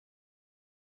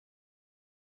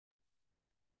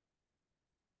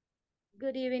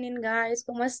Good evening, guys.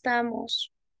 ¿Cómo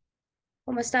estamos?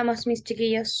 ¿Cómo estamos, mis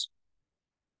chiquillos?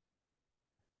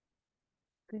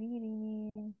 Good evening.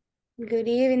 Good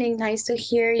evening. Nice to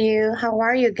hear you. How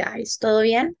are you guys? ¿Todo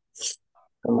bien?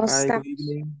 ¿Cómo Hi, está? good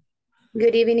evening.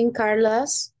 Good evening,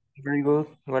 Carlos. Very good.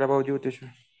 What about you,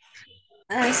 teacher?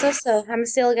 So. I'm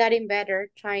still getting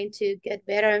better, trying to get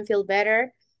better and feel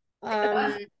better.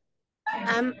 Um,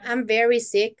 I'm very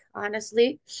sick,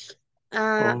 honestly.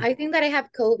 Oh, I think that I have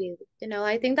COVID.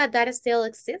 I think that still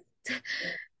exists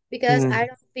because mm, I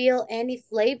don't feel any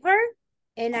flavor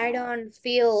and I don't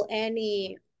feel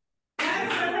any,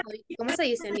 ¿cómo se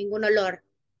dice? Ningún olor.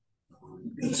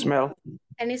 smell.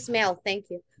 Any smell, thank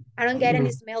you. I don't get any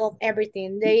Mm, smell of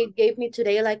everything. They gave me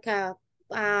today like a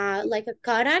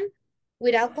cotton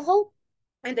with alcohol,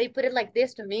 and they put it like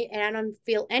this to me, and I don't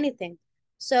feel anything.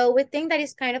 So we think that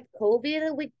it's kind of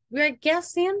COVID. We're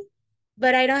guessing,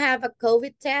 but I don't have a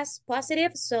COVID test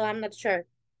positive, so I'm not sure.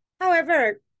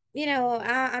 However,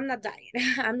 I'm not dying.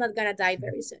 I'm not gonna die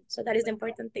very soon. So that is the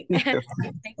important thing.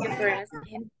 Thank you for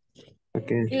asking.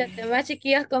 okay. Y los demás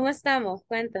chiquillos, ¿cómo estamos?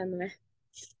 Cuéntame.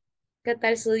 ¿Qué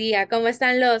tal su día? ¿Cómo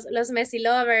están los Messi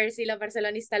lovers y los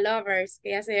barcelonista lovers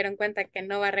que ya se dieron cuenta que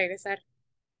no va a regresar?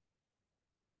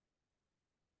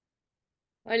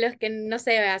 O los que no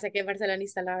se ve hace que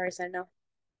barcelonista lovers o no.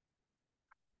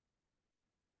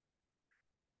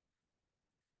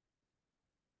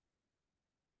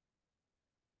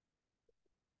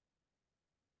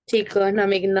 Chicos, no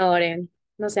me ignoren.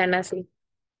 No sean así.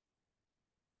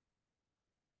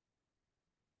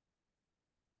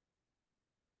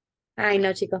 Ay,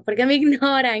 no, chicos, ¿por qué me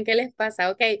ignoran? ¿Qué les pasa?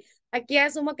 Ok, aquí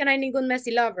asumo que no hay ningún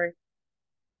Messi lover.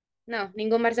 No,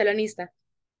 ningún barcelonista.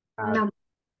 No.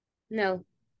 No,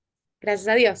 gracias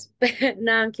a Dios.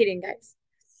 No, I'm kidding, guys.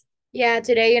 Yeah,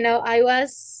 today, I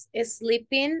was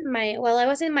sleeping. I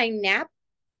was in my nap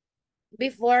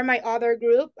before my other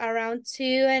group around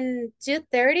 2 and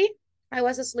 2:30. I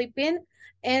was sleeping,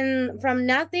 and from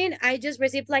nothing I just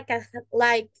received like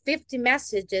 50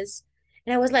 messages,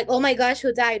 and I was like, oh my gosh,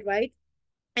 who died, right?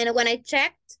 And when I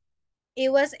checked, it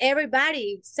was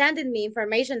everybody sending me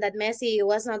information that Messi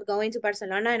was not going to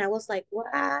Barcelona, and I was like, what?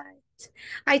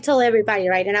 I told everybody,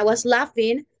 right? And I was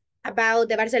laughing about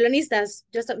the barcelonistas.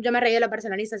 Yo me reí de los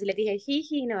barcelonistas y les dije,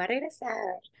 jiji, no va a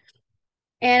regresar.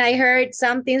 And I heard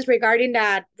some things regarding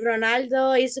that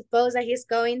Ronaldo is supposed that he's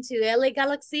going to LA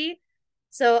Galaxy.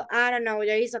 So, I don't know,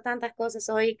 yo hizo tantas cosas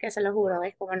hoy que se lo juro,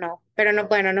 es como no. Pero no,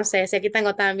 bueno, no sé, si aquí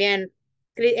tengo también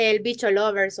el bicho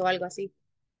lovers o algo así.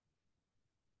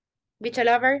 ¿Bicho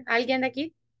lover? ¿Alguien de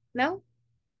aquí? ¿No?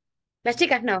 Las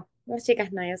chicas no, yo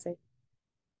sé.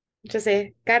 Yo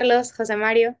sé, Carlos, José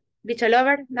Mario, bicho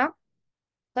lover, ¿no?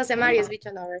 José Mario es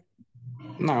bicho lover.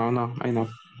 No, I know.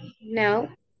 No.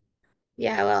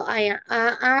 Yeah, well, I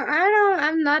don't,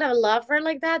 I'm not a lover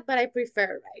like that, but I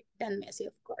prefer, right, than Messi,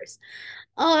 of course.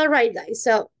 All right, guys.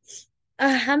 So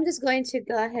I'm just going to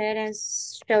go ahead and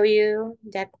show you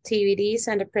the activities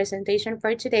and the presentation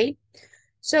for today.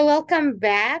 So welcome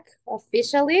back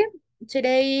officially.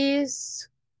 Today is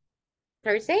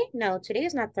Thursday? No, today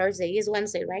is not Thursday. It's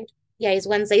Wednesday, right? Yeah, it's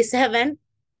Wednesday 7.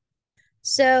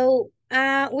 So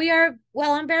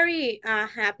I'm very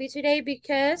happy today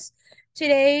because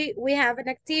today we have an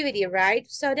activity, right?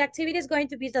 So the activity is going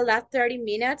to be the last 30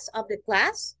 minutes of the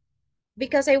class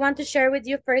because I want to share with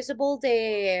you, first of all,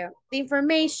 the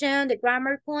information, the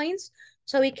grammar points,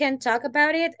 so we can talk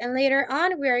about it. And later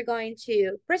on, we are going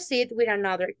to proceed with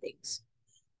another things.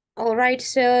 All right,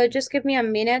 so just give me a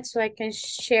minute so I can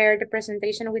share the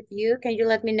presentation with you. Can you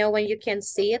let me know when you can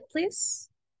see it, please?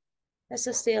 This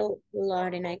is still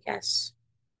loading, I guess.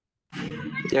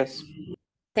 Yes.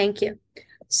 Thank you.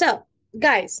 So,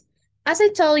 guys, as I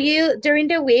told you, during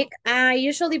the week, I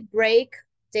usually break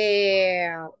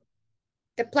the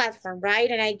the platform, right?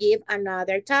 And I give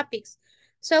another topics.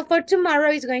 So for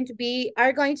tomorrow is going to be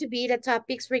are going to be the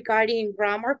topics regarding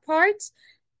grammar parts.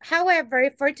 However,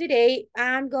 for today,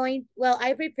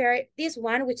 I prepared this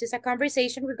one, which is a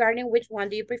conversation regarding which one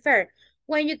do you prefer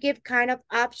when you give kind of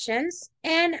options.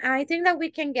 And I think that we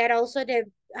can get also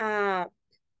the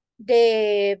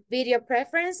video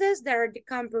preferences, that are the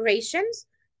comparisons.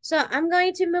 So I'm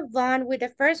going to move on with the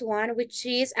first one, which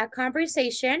is a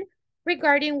conversation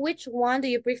regarding which one do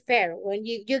you prefer when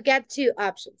you get two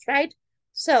options, right?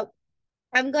 So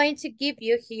I'm going to give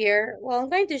you here, I'm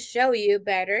going to show you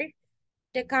better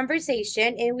the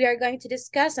conversation, and we are going to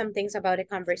discuss some things about the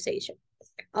conversation.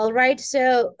 All right,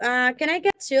 so can I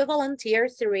get two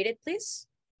volunteers to read it, please?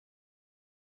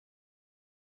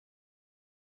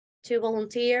 Two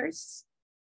volunteers.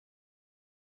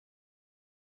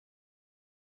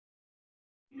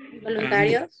 I read.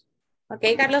 Voluntarios.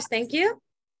 Okay, Carlos, thank you.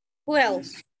 Who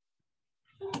else?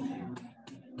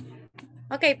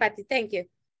 Okay, Patty, thank you.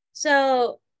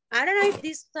 So I don't know if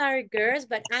these are girls,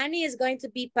 but Annie is going to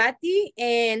be Patty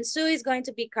and Sue is going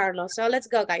to be Carlos. So let's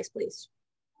go, guys, please.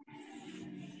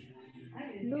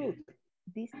 Look,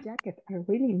 these jackets are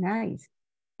really nice.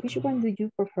 Which one do you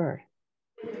prefer?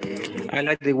 I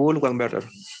like the wool one better.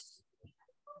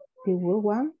 The wool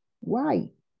one? Why?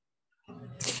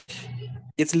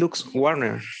 It looks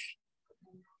warmer.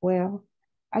 Well,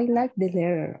 I like the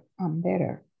leather one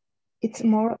better. It's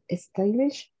more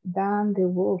stylish than the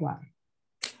wool one.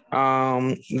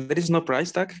 There is no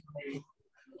price tag.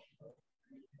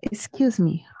 Excuse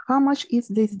me, how much is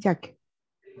this jacket?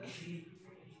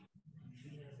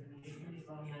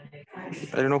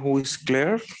 I don't know who is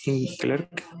Claire. Claire.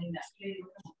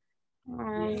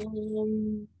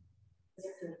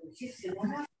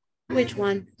 Which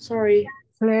one? Sorry.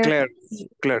 Claire.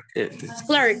 Claire.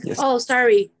 Clark. Yes. Oh,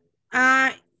 sorry.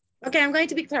 Okay, I'm going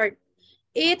to be Clark.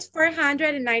 It's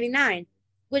 499.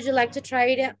 Would you like to try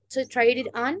it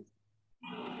on?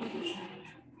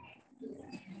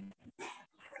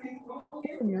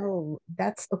 No,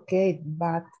 that's okay,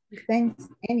 but thanks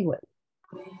anyway.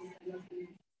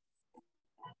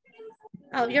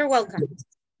 Oh, you're welcome.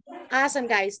 Awesome,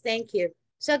 guys. Thank you.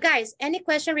 So, guys, any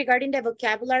question regarding the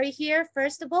vocabulary here?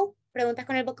 First of all, preguntas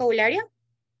con el vocabulario.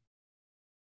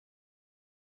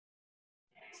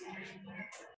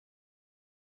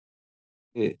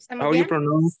 How you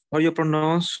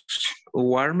pronounce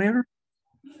warmer?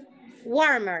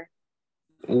 Warmer.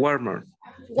 Warmer.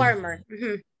 Warmer.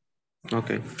 Mm-hmm.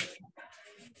 Okay.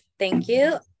 Thank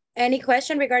you. Any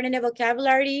question regarding the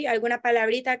vocabulary? ¿Alguna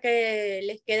palabrita que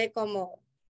les quede como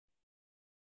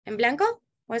en blanco?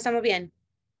 ¿O estamos bien?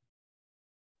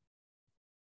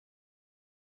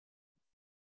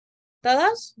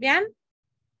 ¿Todos? ¿Bien?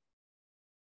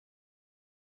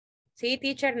 Sí,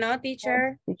 teacher, no,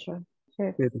 teacher. Teacher.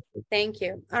 Thank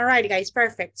you. All right, guys,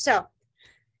 perfect. So,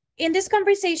 in this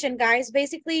conversation, guys,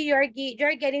 basically you're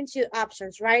getting two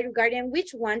options, right? Regarding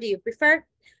which one do you prefer?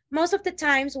 Most of the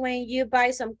times when you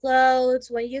buy some clothes,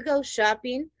 when you go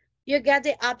shopping, you get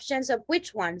the options of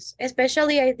which ones.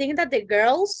 Especially, I think that the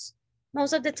girls,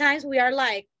 most of the times we are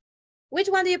like, which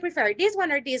one do you prefer? This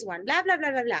one or this one? Blah, blah,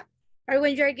 blah, blah, blah. Or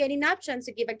when you're getting options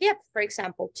to give a gift, for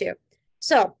example, too.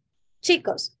 So,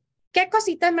 chicos, ¿qué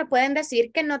cositas me pueden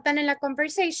decir que notan en la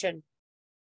conversation?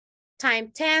 Time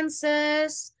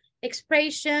tenses,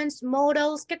 expressions,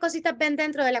 modals, ¿qué cositas ven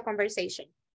dentro de la conversation?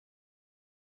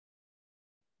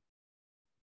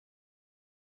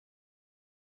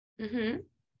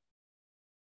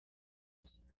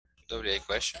 WH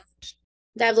question.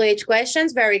 WH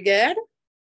questions, very good.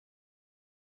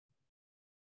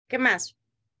 ¿Qué más?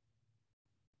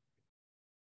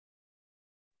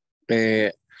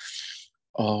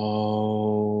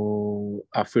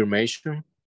 Affirmation.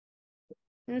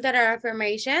 There are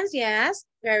affirmations, yes,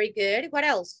 very good. What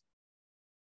else?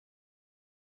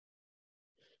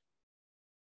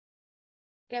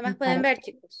 ¿Qué más pueden ver,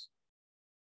 chicos?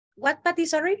 What, Patty,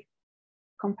 sorry?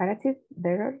 Comparative,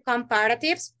 better.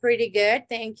 Comparatives, pretty good,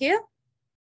 thank you.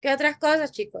 ¿Qué otras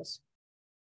cosas, chicos?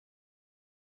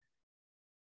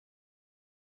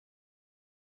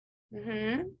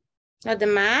 Los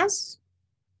demás.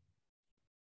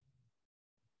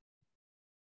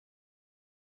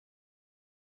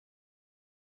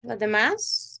 Los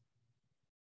demás.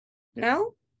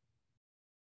 ¿No?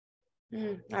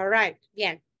 All right,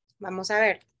 bien. Vamos a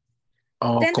ver.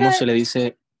 ¿Cómo se le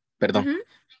dice? Perdón.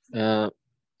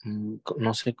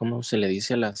 No sé cómo se le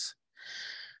dice a las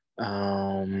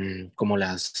como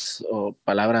las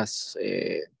palabras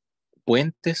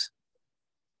puentes.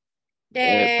 Por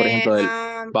ejemplo, el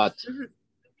but.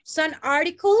 Son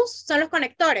articles, son los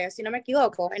conectores, si no me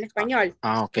equivoco, en español.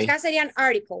 Ok. Acá serían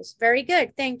articles. Very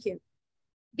good, thank you.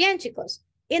 Bien, chicos.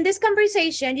 In this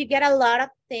conversation, you get a lot of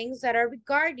things that are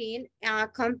regarding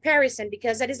comparison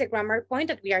because that is the grammar point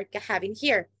that we are having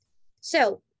here.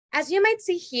 So, as you might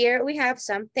see here, we have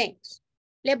some things.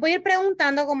 Les voy a ir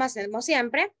preguntando como hacemos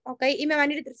siempre, ¿ok? Y me van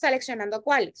a ir seleccionando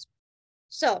cuáles.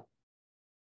 So,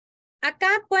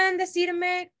 acá pueden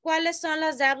decirme cuáles son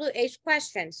las WH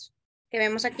questions que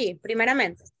vemos aquí,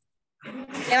 primeramente.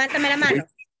 Levántame la mano.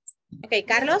 Ok,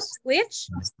 Carlos, which?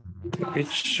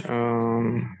 Which,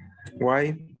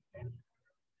 why?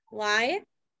 Why?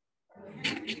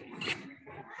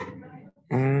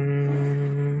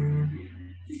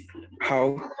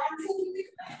 How?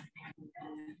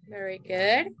 Very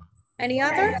good. Any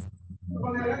other?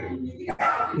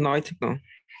 No, I think no.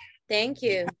 Thank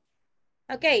you.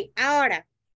 Ok, ahora,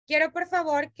 quiero por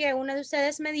favor que uno de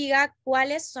ustedes me diga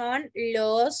cuáles son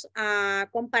los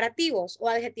comparativos o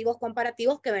adjetivos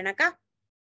comparativos que ven acá.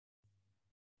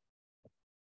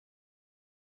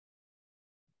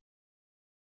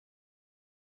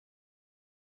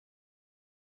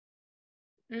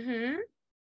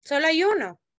 Solo hay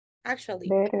uno, actually.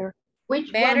 Better. Which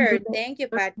Better, one? thank you,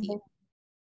 Patty.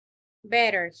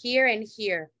 Better, here and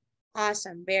here.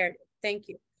 Awesome, better, thank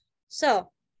you.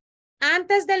 So,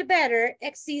 antes del better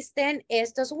existen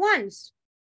estos ones.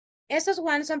 Estos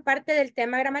ones son parte del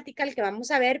tema gramatical que vamos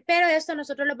a ver, pero esto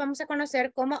nosotros los vamos a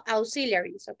conocer como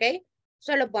auxiliaries, ¿ok?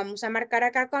 Solo vamos a marcar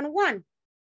acá con one.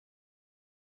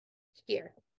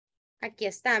 Here. Aquí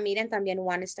está, miren, también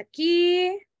one está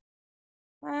aquí.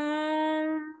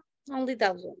 Only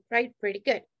those one, right? Pretty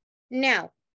good.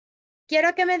 Now,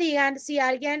 quiero que me digan si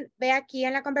alguien ve aquí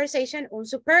en la conversation un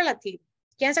superlative.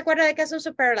 ¿Quién se acuerda de qué es un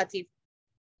superlative?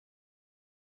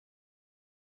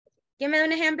 ¿Quién me da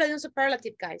un ejemplo de un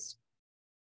superlative, guys?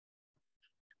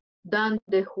 Than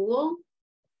the whole.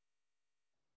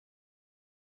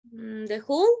 The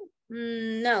whole?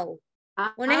 No.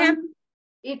 Un ejemplo.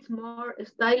 It's more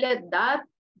styled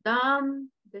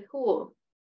than the whole.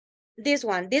 This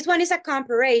one is a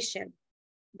comparison.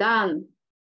 Than.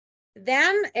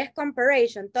 Than es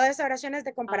comparison. Toda esa oración es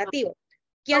de comparativo.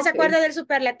 ¿Quién se Okay. acuerda del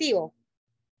superlativo?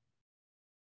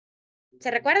 ¿Se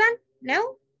recuerdan?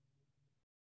 ¿No?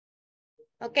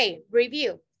 Ok,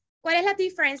 review. ¿Cuál es la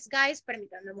difference, guys?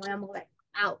 Permítanme, me voy a mover.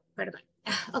 Perdón.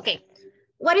 Ok.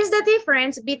 What is the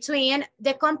difference between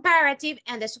the comparative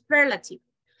and the superlative?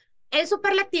 El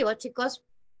superlativo, chicos,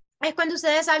 es cuando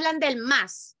ustedes hablan del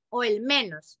más o el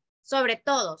menos sobre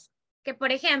todos. Que,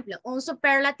 por ejemplo, un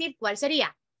superlative, ¿cuál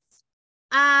sería?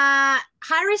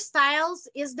 Harry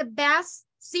Styles is the best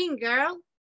singer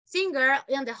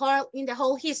in the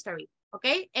whole history. ¿Ok?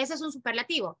 Ese es un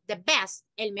superlativo. The best,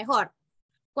 el mejor.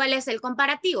 ¿Cuál es el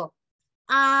comparativo?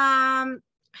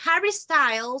 Harry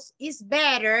Styles is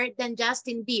better than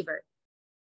Justin Bieber.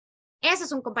 Ese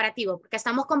es un comparativo, porque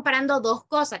estamos comparando dos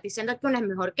cosas, diciendo que una es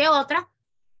mejor que otra,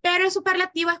 pero el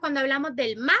superlativo es cuando hablamos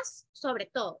del más sobre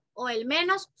todo, o el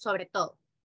menos sobre todo.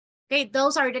 Okay,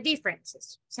 those are the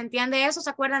differences. ¿Se entiende eso? ¿Se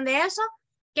acuerdan de eso?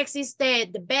 Que existe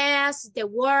the best, the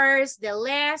worst, the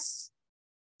less.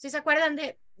 ¿Sí se acuerdan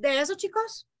de eso,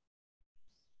 chicos?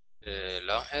 The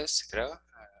longest, creo.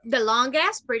 The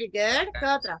longest, pretty good. ¿Qué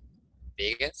otra?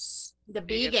 Biggest. The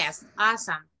biggest,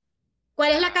 awesome.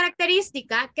 ¿Cuál es la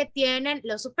característica que tienen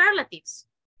los superlatives?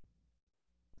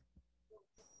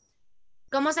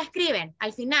 ¿Cómo se escriben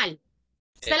al final?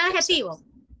 Está el adjetivo.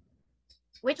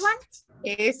 Which one?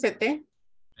 EST.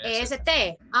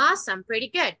 EST. Awesome,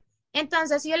 pretty good.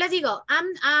 Entonces, si yo les digo,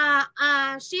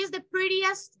 she's the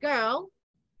prettiest girl,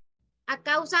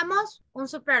 acá usamos un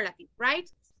superlative, right?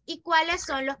 ¿Y cuáles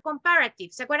son los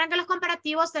comparatives? ¿Se acuerdan que los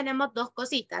comparativos tenemos dos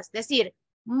cositas? Es decir,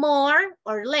 more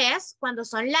or less cuando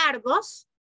son largos,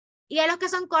 y a los que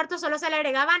son cortos solo se le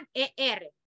agregaban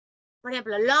ER. Por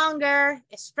ejemplo, longer,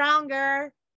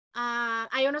 stronger.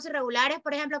 Hay unos irregulares,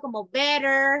 por ejemplo, como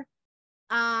better.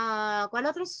 ¿Cuál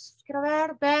otros? Quiero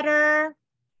ver. Better.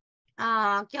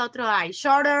 ¿Qué otro hay?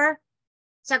 Shorter.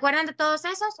 ¿Se acuerdan de todos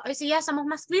esos? Hoy sí ya estamos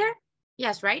más clear.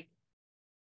 Yes, right?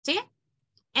 ¿Sí?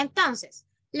 Entonces,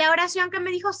 la oración que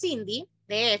me dijo Cindy,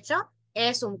 de hecho,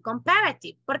 es un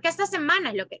comparative, porque esta semana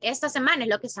es lo que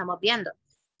estamos viendo.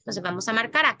 Entonces vamos a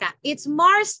marcar acá. It's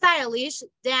more stylish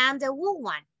than the wool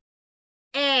one.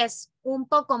 Es un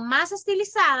poco más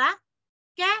estilizada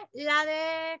que la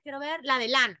de, quiero ver, la de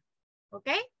lana. ¿Ok?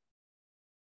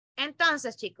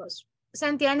 Entonces, chicos, ¿se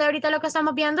entiende ahorita lo que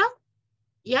estamos viendo?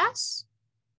 Yes.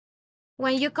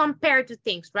 When you compare two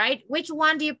things, right? Which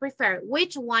one do you prefer?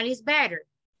 Which one is better?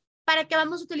 ¿Para qué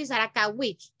vamos a utilizar acá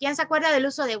which? ¿Quién se acuerda del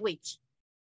uso de which?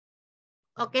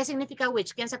 ¿O qué significa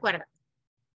which? ¿Quién se acuerda?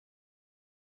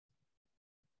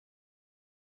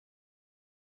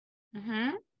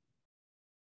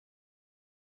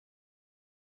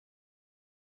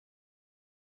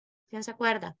 ¿Quién se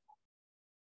acuerda?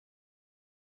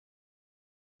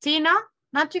 ¿Sí, no?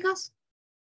 ¿No, chicos?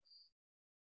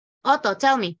 Otto,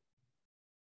 tell me.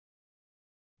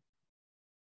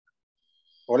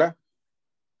 Hola.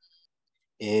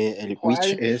 El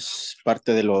which es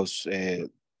parte de los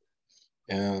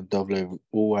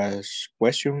WS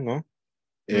question, ¿no?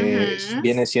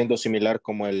 Viene siendo similar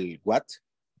como el what.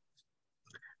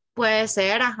 Puede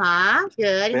ser, ajá. Good,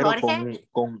 pero Jorge.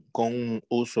 con un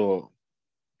uso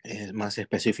más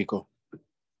específico.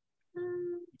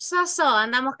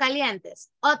 Andamos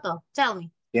calientes. Otto, tell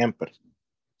me. Siempre.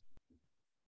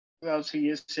 Well, sí,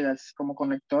 es como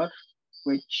conector,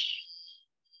 which.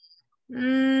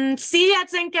 Sí, ya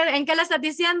sé en qué lo estás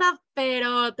diciendo,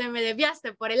 pero te me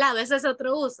desviaste por el lado. Ese es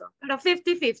otro uso. Pero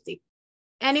 50-50.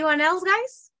 Anyone else,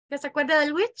 guys? ¿Que se acuerde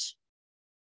del which?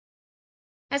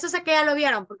 Eso sé que ya lo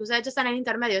vieron, porque ustedes ya están en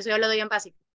intermedio. Eso yo lo doy en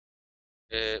básico.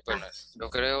 Bueno, yo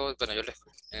creo, bueno, yo lo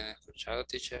he escuchado,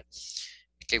 teacher,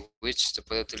 que which se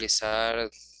puede utilizar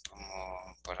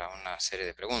como para una serie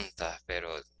de preguntas,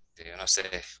 pero yo no sé,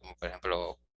 como por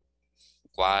ejemplo,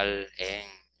 cuál, en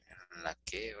la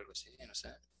que, o algo así, no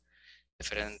sé.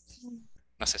 Diferente,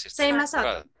 no sé si estoy Sí, más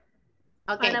equivocado.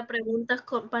 Ok.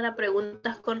 Para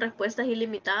preguntas con respuestas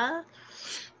ilimitadas.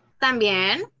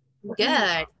 También. Good.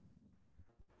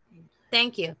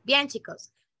 Thank you. Bien,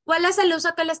 chicos. ¿Cuál es el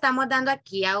uso que le estamos dando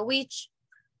aquí a which?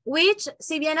 Which,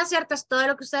 si bien es cierto, es todo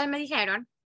lo que ustedes me dijeron.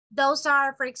 Those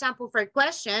are, for example, for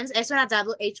questions. Es una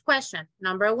double H question.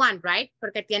 Number one, right?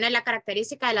 Porque tiene la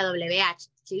característica de la WH.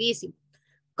 Chivísimo.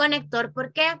 Conector,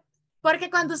 ¿por qué? Porque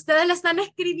cuando ustedes le están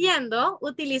escribiendo,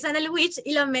 utilizan el which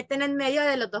y lo meten en medio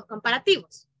de los dos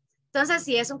comparativos. Entonces,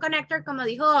 si es un connector, como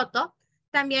dijo Otto,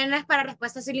 también es para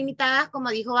respuestas ilimitadas, como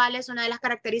dijo Ale, es una de las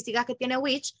características que tiene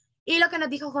which, y lo que nos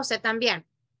dijo José también,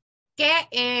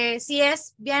 que si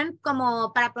es bien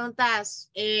como para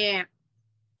preguntas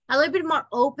a little bit more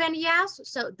open, yes,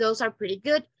 so those are pretty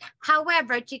good.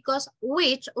 However, chicos,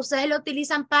 which ustedes lo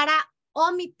utilizan para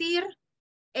omitir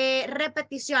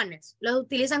repeticiones, los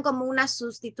utilizan como una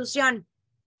sustitución,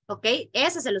 ¿ok?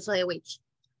 Ese es el uso de which.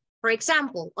 For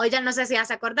example, hoy ya no sé si ya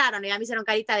se acordaron, ya me hicieron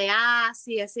carita de,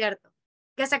 sí, es cierto.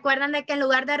 Que se acuerdan de que en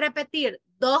lugar de repetir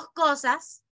dos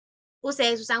cosas,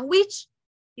 ustedes usan which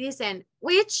y dicen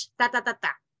which, ta, ta, ta,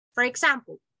 ta. For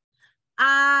example,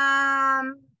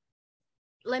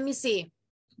 let me see.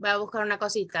 Voy a buscar una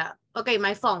cosita. Ok,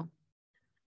 my phone.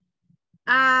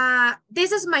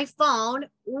 This is my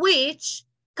phone, which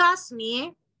cost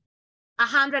me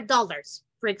 $100,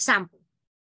 for example.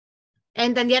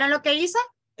 ¿Entendieron lo que hice?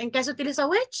 ¿En qué se utilizó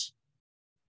which?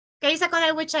 ¿Qué hice con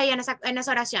el which ahí en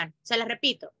esa oración? Se les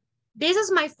repito. This is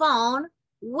my phone,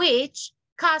 which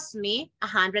cost me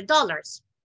 $100.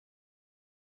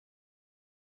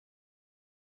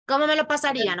 ¿Cómo me lo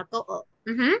pasarían?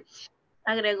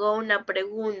 Agregó una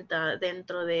pregunta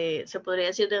dentro de, se podría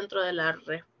decir dentro de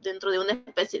una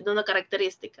especie, de una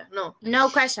característica, ¿no?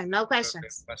 No question, no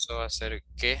questions. Pasó a ser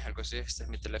 ¿qué? Algo así, este es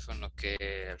mi teléfono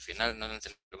que al final no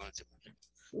entendí lo último.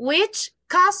 Which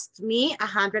cost me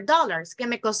 $100, que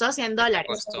me costó $100. Me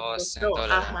costó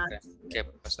 $100. Ajá. ¿Qué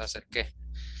pasó a ser qué?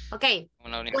 Ok,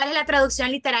 ¿cuál es la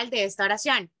traducción literal de esta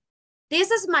oración?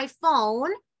 This is my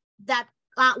phone that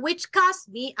which cost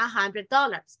me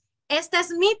 $100. Este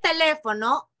es mi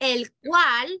teléfono, el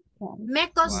cual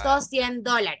me costó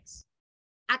 $100.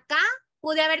 Acá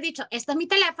pude haber dicho, este es mi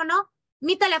teléfono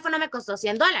me costó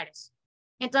 $100.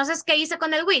 Entonces, ¿qué hice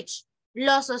con el which?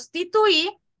 Lo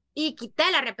sustituí y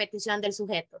quité la repetición del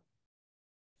sujeto.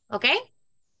 ¿Ok?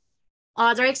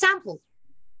 Other example.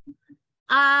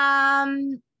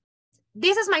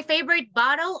 This is my favorite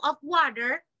bottle of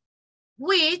water,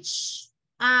 which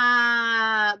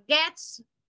gets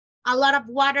a lot of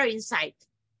water inside.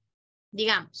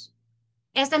 Digamos,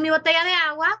 esta es mi botella de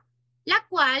agua, la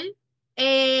cual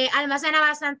almacena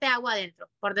bastante agua dentro,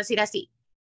 por decir así.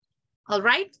 All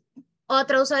right.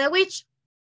 Otro uso de which.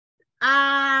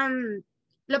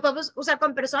 ¿Lo podemos usar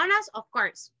con personas? Of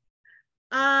course.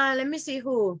 Let me see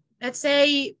who. Let's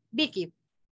say Vicky.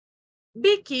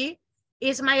 Vicky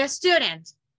is my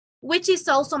student, which is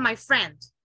also my friend.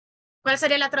 ¿Cuál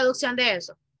sería la traducción de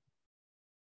eso?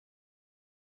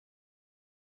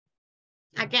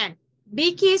 Again,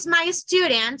 Vicky is my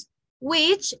student,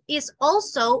 which is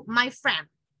also my friend.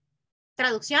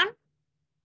 ¿Traducción?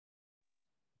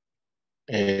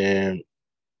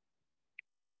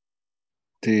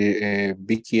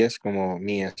 Vicky es como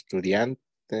mi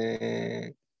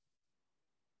estudiante.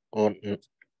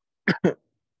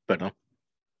 Perdón,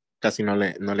 casi no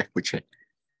le escuché.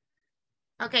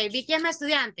 Ok, Vicky es mi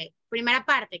estudiante. Primera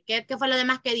parte. ¿Qué fue lo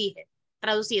demás que dije?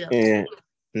 Traducido.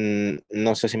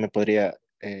 No sé si me podría...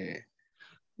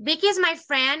 Vicky is my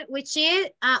friend, which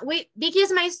is... Vicky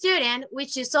is my student,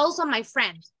 which is also my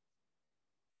friend.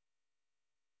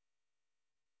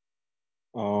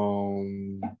 Lo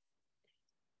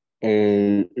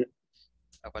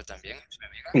cual también es mi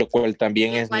amiga. Lo cual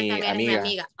también es mi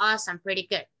amiga. Awesome, pretty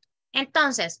good.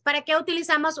 Entonces, ¿para qué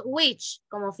utilizamos which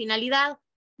como finalidad?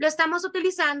 Lo estamos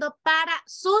utilizando para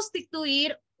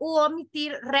sustituir u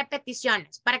omitir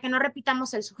repeticiones, para que no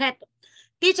repitamos el sujeto.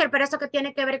 Teacher, pero ¿esto qué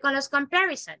tiene que ver con los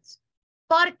comparisons?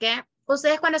 Porque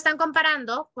ustedes cuando están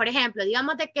comparando, por ejemplo,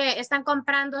 digamos de que están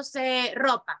comprándose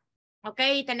ropa, ¿ok?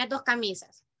 Y tenés dos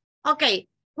camisas. Ok,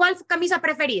 ¿Cuál camisa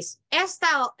preferís?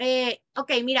 Esta,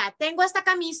 ok, mira, tengo esta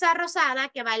camisa rosada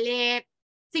que vale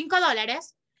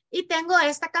 $5 y tengo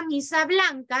esta camisa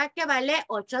blanca que vale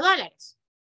 $8.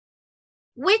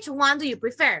 Which one do you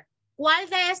prefer? ¿Cuál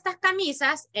de estas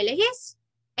camisas elegís?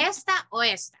 ¿Esta o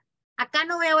esta? Acá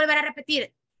no voy a volver a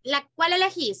repetir. ¿Cuál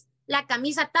elegís? ¿La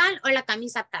camisa tal o la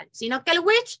camisa tal? Sino que el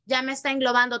which ya me está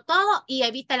englobando todo y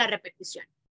evita la repetición.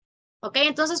 ¿Ok?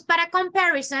 Entonces, para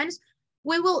comparisons,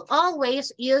 we will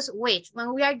always use which when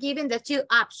we are given the two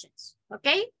options. ¿Ok?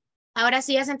 Ahora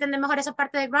sí, ¿ya se entiende mejor esa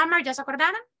parte de grammar? ¿Ya se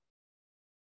acordaron?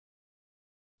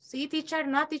 ¿Sí, teacher?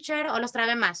 ¿No, teacher? ¿O los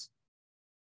trabé más?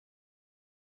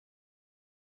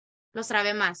 Los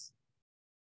trabé más.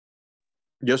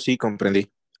 Yo sí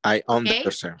comprendí. I Ok.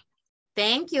 understand.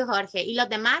 Thank you, Jorge. ¿Y los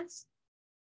demás?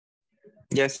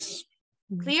 Yes.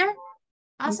 Clear?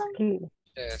 Awesome. Okay.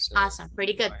 Awesome.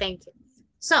 Pretty good. Thank you.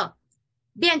 So,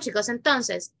 bien, chicos,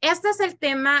 entonces, este es el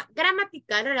tema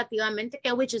gramatical relativamente,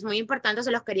 que which es muy importante,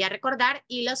 se los quería recordar,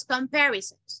 y los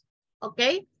comparisons. ¿Ok?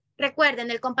 Recuerden,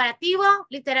 el comparativo,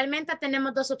 literalmente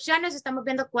tenemos dos opciones, estamos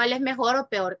viendo cuál es mejor o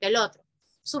peor que el otro.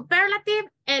 Superlative,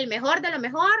 el mejor de lo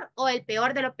mejor, o el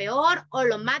peor de lo peor, o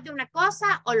lo más de una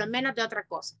cosa, o lo menos de otra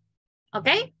cosa. ¿Ok?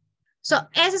 So,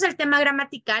 ese es el tema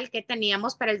gramatical que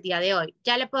teníamos para el día de hoy.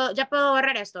 Ya puedo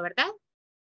borrar esto, ¿verdad?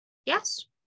 Yes.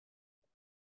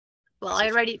 Well, I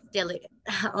already deleted.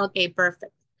 Ok,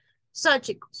 perfect. So,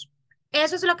 chicos,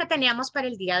 eso es lo que teníamos para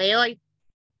el día de hoy.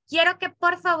 Quiero que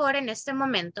por favor en este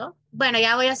momento, bueno,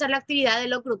 ya voy a hacer la actividad de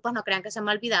los grupos, no crean que se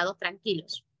me ha olvidado,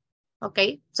 tranquilos. Ok,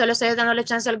 solo estoy dándole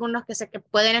chance a algunos que sé que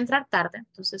pueden entrar tarde,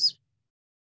 entonces,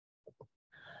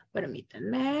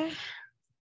 permítanme.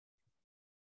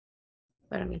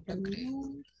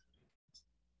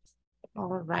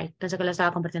 All right, pensé que le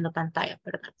estaba compartiendo pantalla,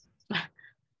 perdón.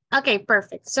 Ok,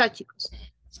 perfect. So, chicos.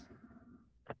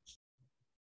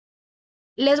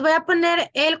 Les voy a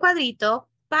poner el cuadrito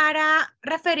para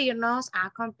referirnos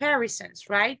a comparisons,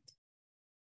 right?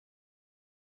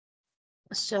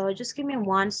 So, just give me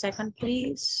 1 second,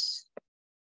 please.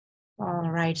 All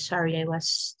right, sorry, I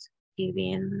was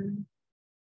giving...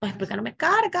 Ay, ¿por qué no me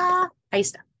carga? Ahí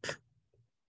está.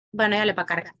 Bueno, ya le va a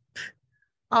cargar.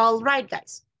 All right,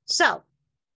 guys. So,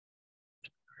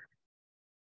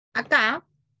 acá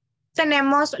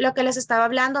tenemos lo que les estaba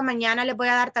hablando. Mañana les voy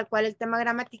a dar tal cual el tema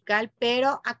gramatical,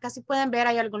 pero acá si pueden ver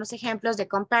hay algunos ejemplos de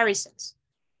comparisons.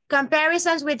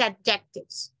 Comparisons with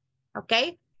adjectives. ¿Ok?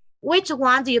 Which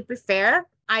one do you prefer?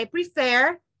 I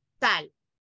prefer tal.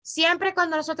 Siempre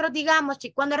cuando nosotros digamos,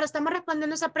 cuando estamos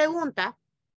respondiendo esa pregunta,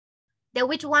 de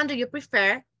which one do you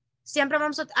prefer, siempre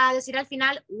vamos a decir al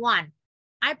final one.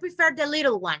 I prefer the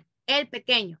little one, el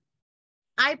pequeño.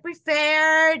 I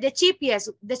prefer the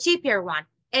cheaper one,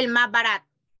 el más barato.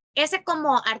 Ese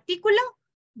como artículo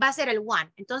va a ser el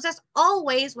one. Entonces,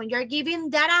 always when you're giving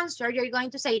that answer, you're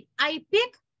going to say, I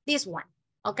pick this one,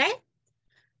 okay?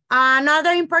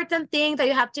 Another important thing that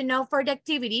you have to know for the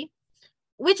activity,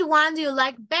 which one do you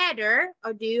like better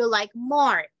or do you like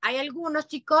more? Hay algunos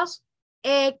chicos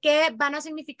que van a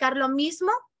significar lo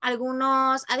mismo,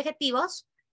 algunos adjetivos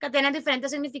que tienen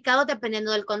diferentes significados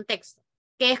dependiendo del contexto.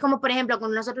 Que es como, por ejemplo,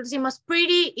 cuando nosotros decimos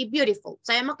pretty y beautiful.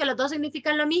 Sabemos que los dos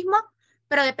significan lo mismo,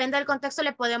 pero depende del contexto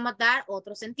le podemos dar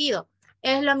otro sentido.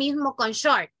 Es lo mismo con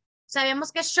short.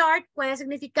 Sabemos que short puede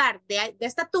significar de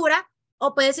estatura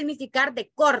o puede significar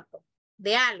de corto,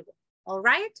 de algo. All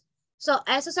right? So,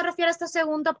 a eso se refiere a este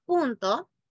segundo punto.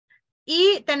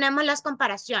 Y tenemos las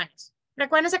comparaciones.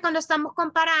 Recuérdense cuando estamos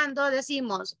comparando,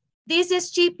 decimos, this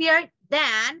is cheaper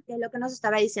than, que es lo que nos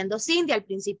estaba diciendo Cindy al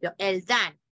principio, el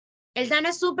than. El than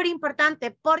es súper importante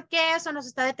porque eso nos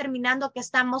está determinando que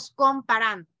estamos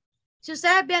comparando. Si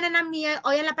ustedes vienen a mí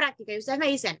hoy en la práctica y ustedes me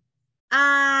dicen,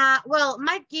 well,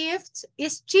 my gift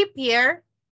is cheaper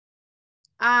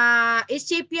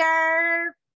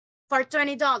for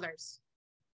 $20.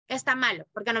 Está malo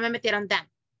porque no me metieron than.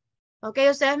 Ok,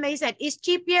 ustedes me dicen, is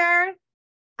cheaper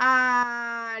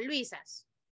Luisas.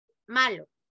 Malo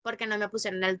porque no me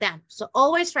pusieron el than. So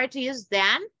always try to use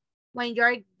than when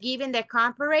you're giving the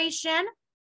comparison.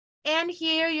 And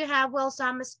here you have, well,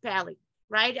 some spelling,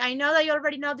 right? I know that you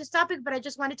already know this topic, but I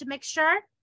just wanted to make sure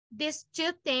these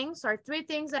 2 things or 3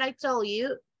 things that I told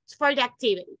you for the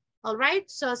activity. All right?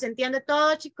 So, ¿se entiende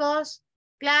todo, chicos?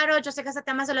 Claro, yo sé que ese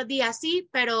tema se los di así,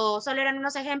 pero solo eran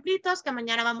unos ejemplitos que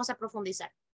mañana vamos a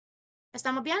profundizar.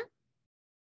 ¿Estamos bien?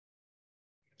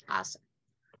 Awesome.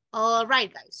 All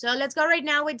right, guys. So, let's go right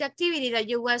now with the activity that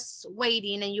you was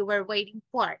waiting and you were waiting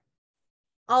for.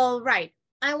 All right.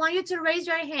 I want you to raise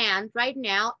your hand right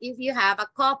now if you have a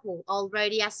couple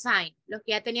already assigned. Los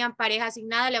que ya tenían pareja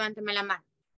asignada, levánteme la mano.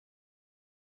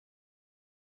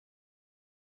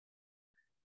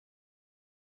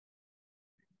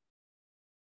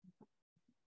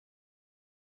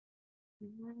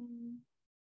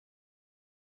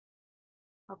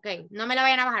 Ok, no me la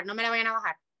vayan a bajar, no me la vayan a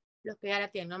bajar. Los que ya la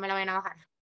tienen, no me la vayan a bajar.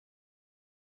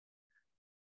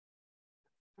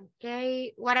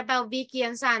 Okay, what about Vicky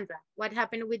and Sandra? What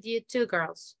happened with you two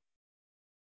girls?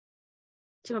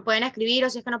 Si me pueden escribir o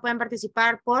si es que no pueden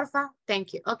participar, porfa.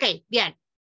 Thank you. Ok, bien.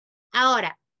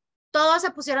 Ahora, ¿todos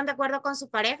se pusieron de acuerdo con su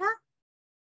pareja?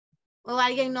 ¿O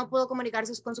alguien no pudo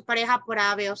comunicarse con su pareja por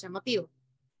A, B o C motivo?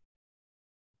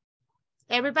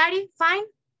 Everybody, fine?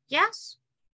 Yes?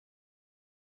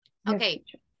 Ok,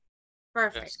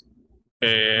 perfect.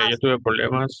 Yo tuve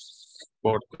problemas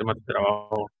por temas de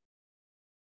trabajo,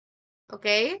 Ok,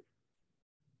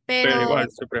 pero igual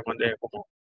siempre mandé como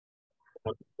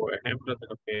tipo de ejemplos de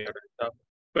lo que he realizado.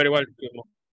 Pero igual tuvimos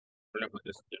problemas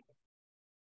de ese tiempo.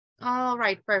 all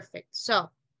right, perfect.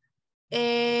 So,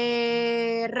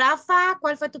 Rafa,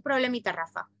 ¿cuál fue tu problemita,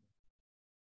 Rafa?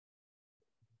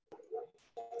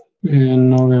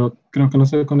 No veo, creo que no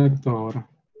se conectó ahora.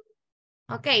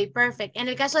 Ok, perfect. En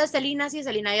el caso de Celina, sí,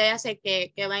 Celina, yo ya sé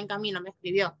que va en camino, me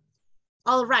escribió.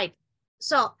 All right.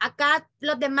 So, acá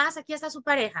los demás, aquí está su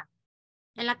pareja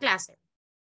en la clase.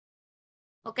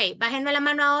 Ok, bájenme la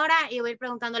mano ahora y voy a ir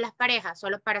preguntando a las parejas,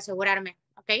 solo para asegurarme.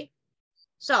 Ok.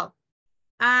 So,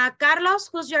 Carlos,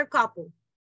 who's your couple?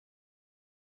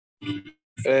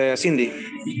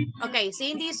 Cindy. Ok,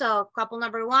 Cindy, so couple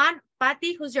number 1.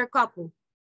 Patty, who's your couple?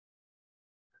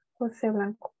 José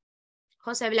Blanco.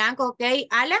 José Blanco, ok.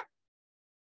 Ale?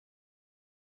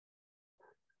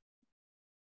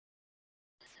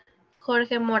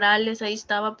 Jorge Morales, ahí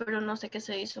estaba, pero no sé qué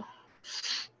se hizo.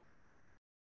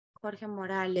 Jorge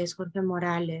Morales, Jorge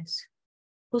Morales.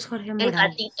 Who's Jorge El Morales?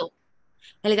 gatito.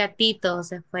 El gatito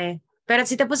se fue. ¿Pero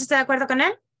si te pusiste de acuerdo con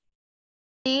él?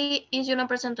 Sí, hice una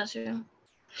presentación.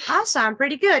 Awesome,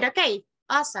 pretty good. Okay,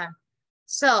 awesome.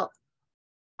 So,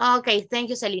 okay, thank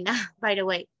you, Selena, by the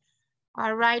way.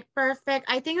 All right, perfect.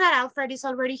 I think that Alfred is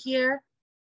already here.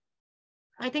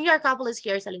 I think your couple is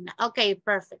here, Selena. Okay,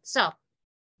 perfect. So,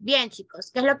 bien,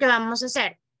 chicos, ¿qué es lo que vamos a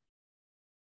hacer?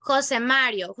 José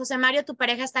Mario, ¿tu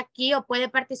pareja está aquí o puede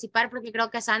participar? Porque creo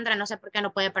que Sandra, no sé por qué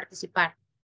no puede participar.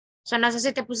 So, no sé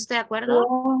si te pusiste de acuerdo.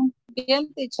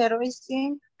 Bien, teacher, hoy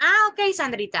sí. Ah, ok,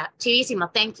 Sandrita.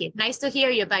 Chivísimo, thank you. Nice to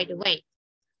hear you, by the way.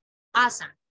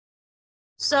 Awesome.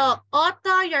 So,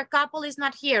 Otto, your couple is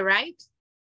not here, right?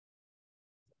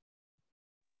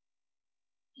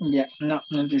 Yeah, no,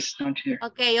 it's not here.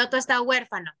 Ok, Otto está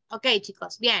huérfano. Ok,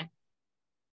 chicos, bien.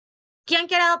 ¿Quién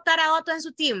quiere adoptar a Otto en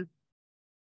su team?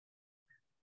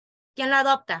 ¿Quién lo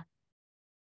adopta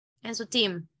en su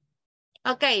team?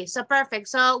 Ok, so perfect.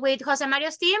 So, with José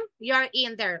Mario's team, you're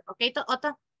in there. Ok,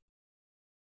 Otto?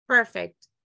 Perfect.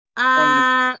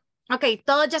 Ok,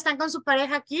 ¿todos ya están con su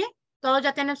pareja aquí? ¿Todos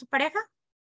ya tienen su pareja?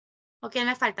 ¿O quién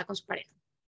me falta con su pareja?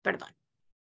 Perdón.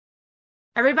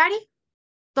 Everybody?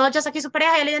 ¿Todos ya están aquí su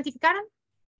pareja? ¿Ya la identificaron?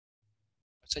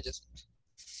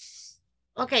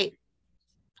 Ok.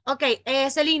 Ok,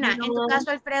 Celina, No. en tu caso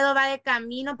Alfredo va de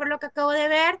camino por lo que acabo de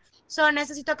ver. So,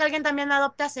 necesito que alguien también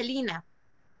adopte a Celina.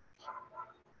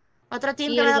 ¿Otro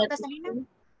team Y que va a el adoptar a gatito. Celina?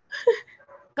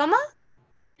 ¿Cómo?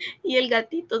 Y el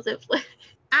gatito se fue.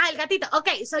 Ah, el gatito. Ok,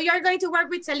 so you're going to work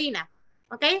with Celina.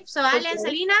 Ok, so Ale y Ok.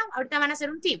 Celina ahorita van a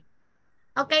hacer un team.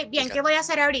 Ok, bien, ¿qué voy a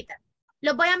hacer ahorita?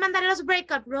 Los voy a mandar a los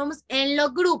breakout rooms en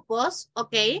los grupos,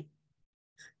 ok,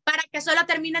 para que solo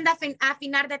terminen de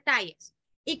afinar detalles.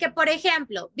 Y que, por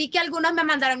ejemplo, vi que algunos me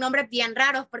mandaron nombres bien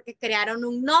raros porque crearon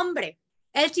un nombre.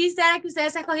 El chiste era que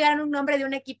ustedes escogieran un nombre de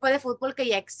un equipo de fútbol que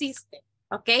ya existe,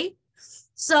 ¿ok?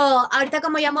 So, ahorita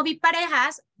como ya moví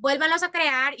parejas, vuélvanlos a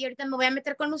crear y ahorita me voy a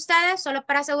meter con ustedes solo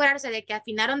para asegurarse de que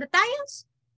afinaron detalles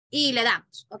y le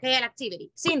damos, ¿ok? Al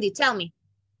activity. Cindy, tell me.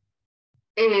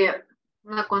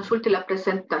 Una consulta, ¿y la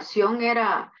presentación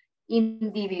era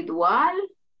individual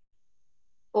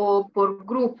o por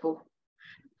grupo?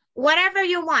 Whatever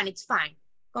you want, it's fine.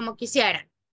 Como quisieran.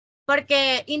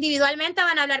 Porque individualmente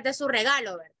van a hablar de su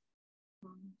regalo, ¿verdad?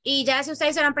 Y ya si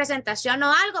ustedes hicieron presentación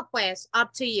o algo, pues,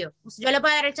 up to you. Yo les voy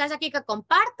a dar el chance aquí que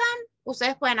compartan.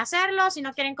 Ustedes pueden hacerlo. Si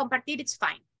no quieren compartir, it's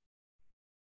fine.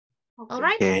 Okay. All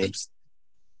right? Okay.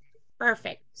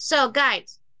 Perfect. So,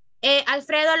 guys,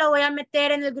 Alfredo lo voy a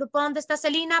meter en el grupo donde está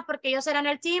Celina porque ellos serán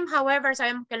el team. However,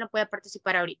 sabemos que él no puede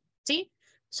participar ahorita, ¿sí?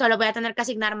 Solo voy a tener que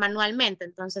asignar manualmente.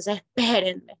 Entonces,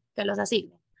 espérenme que los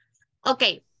asigne. Ok.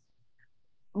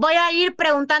 Voy a ir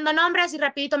preguntando nombres y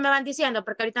rapidito me van diciendo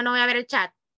porque ahorita no voy a ver el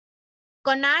chat.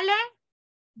 Con Ale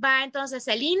va entonces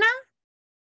Celina,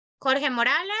 Jorge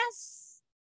Morales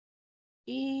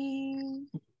y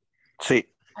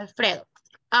Sí. Alfredo.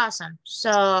 Awesome.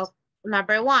 So,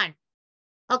 number 1.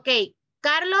 Ok.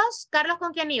 Carlos,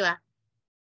 ¿con quién iba?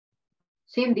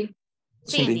 Cindy.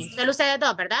 Cindy. Solo ustedes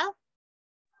dos, ¿verdad?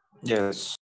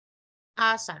 Yes.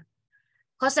 Awesome.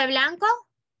 José Blanco.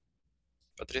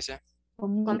 Patricia.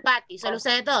 Con Patty. Solo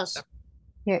ustedes dos.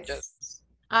 Yes. Yes.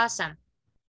 Awesome.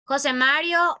 José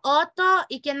Mario, Otto.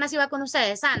 ¿Y quién más iba con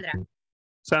ustedes? Sandra.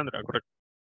 Sandra, correcto.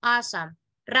 Awesome.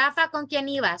 Rafa, ¿con quién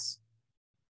ibas?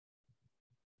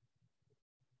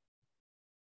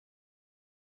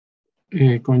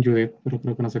 Con Judith, pero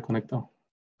creo que no se conectó.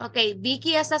 Ok,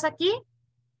 Vicky, ¿estás aquí?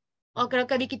 O creo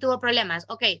que Vicky tuvo problemas.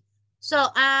 Ok,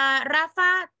 so,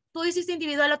 Rafa, tú hiciste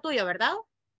individual lo tuyo, ¿verdad?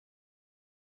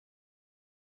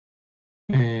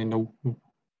 No.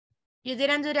 You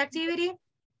didn't do the activity?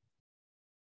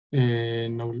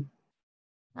 No.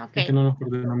 Ok. Es que no nos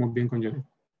coordinamos bien con Judith.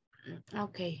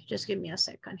 Ok, just give me a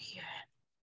second here.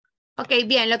 Ok,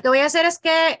 bien, lo que voy a hacer es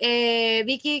que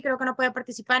Vicky creo que no puede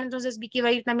participar, entonces Vicky va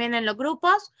a ir también en los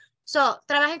grupos. So,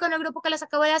 trabajen con el grupo que les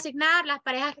acabo de asignar, las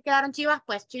parejas que quedaron chivas,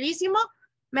 pues chivísimo.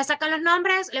 Me sacan los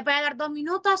nombres, les voy a dar 2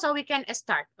 minutos so we can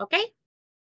start, ok?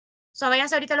 So,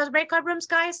 váyanse ahorita a los breakout rooms,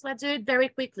 guys. Let's do it very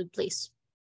quickly, please.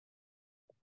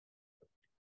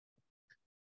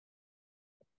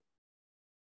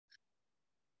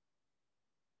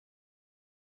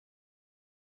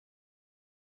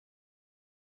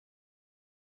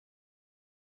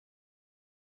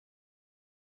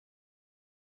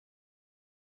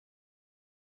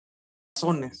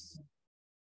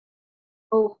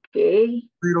 Ok.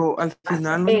 Pero al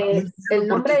final el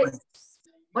nombre,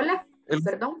 hola,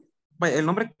 perdón. El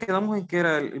nombre quedamos en que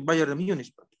era el Bayern de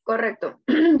Múnich. Correcto.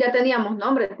 Ya teníamos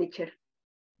nombre, teacher.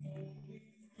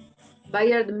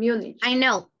 Bayern de Múnich. I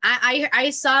know.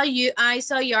 I saw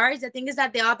yours. The thing is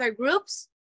that the other groups,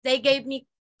 they gave me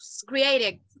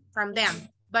created from them.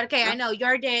 But okay, I know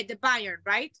you're the Bayern,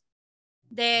 right?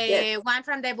 The one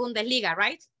from the Bundesliga,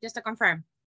 right? Just to confirm.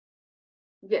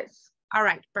 Yes. All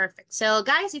right, perfect. So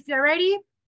guys, if you're ready,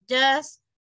 just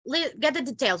get the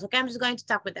details, okay? I'm just going to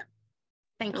talk with them.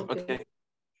 Thank you. Okay.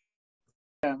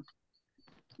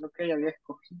 Okay, ya había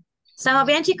escogido. ¿Estamos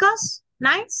bien, chicos?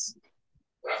 Nice?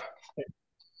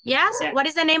 Yes? Yeah. What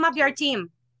is the name of your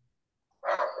team?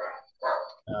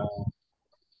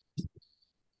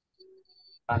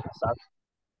 Al-Nazar.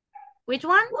 Which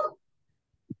one?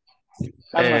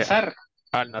 Al-Nazar.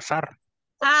 Al-Nazar.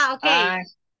 Ah, ok. Ah,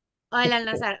 Hola,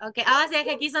 Al-Nazar. Ok. Ah, sí, es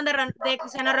que aquí son de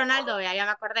Cristiano Ronaldo. Ya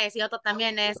me acordé. Sí, otro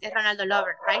también es Ronaldo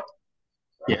Lover, right?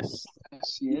 Yes.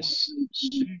 así es.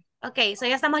 Ok, so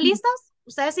ya estamos listos.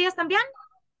 ¿Ustedes sí están bien?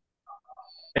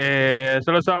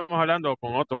 Solo estábamos hablando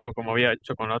con otro, como había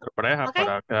hecho con la otra pareja, Ok.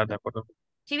 para quedar de acuerdo.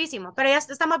 Chivísimo. Pero ya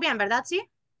estamos bien, ¿verdad? Sí.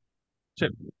 Sí.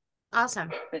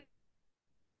 Awesome.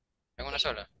 En una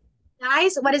sola.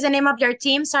 Guys, what is the name of your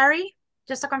team? Sorry,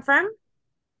 just to confirm.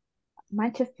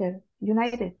 Manchester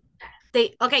United.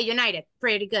 Okay, United.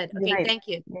 Pretty good. Okay, United. thank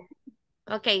you. Yes.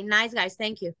 Okay, nice, guys.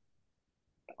 Thank you.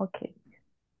 Okay.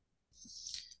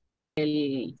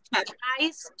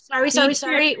 Guys,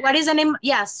 sorry. What is the name?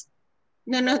 Yes.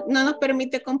 No nos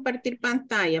permite compartir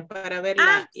pantalla para ver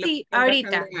la sí, presentación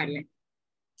ahorita. de Ale.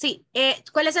 Sí,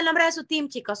 ¿cuál es el nombre de su team,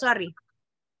 chicos? Sorry.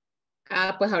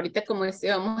 Pues ahorita como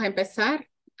vamos a empezar,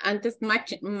 antes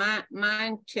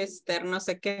Manchester, no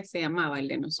sé qué se llamaba el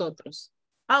de nosotros.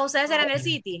 Ustedes eran el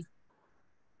City.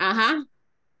 Ajá.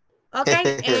 Ok,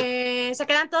 ¿se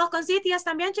quedan todos con City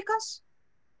también, chicos?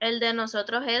 El de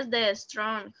nosotros es de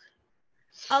Strong.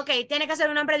 Ok, tiene que ser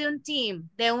un nombre de un team,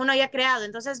 de uno ya creado.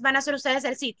 Entonces van a ser ustedes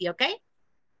el City, ¿ok?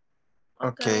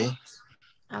 Okay.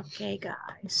 Okay,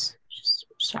 guys.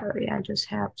 Sorry, I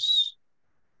just have...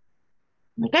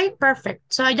 Okay,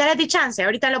 perfect. So ya les di chance.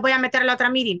 Ahorita los voy a meter a la otra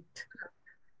meeting.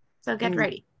 So get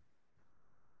ready.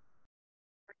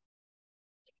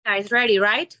 Guys, ready,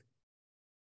 right?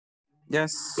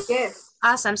 Yes. Yes.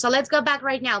 Awesome. So let's go back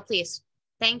right now, please.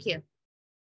 Thank you.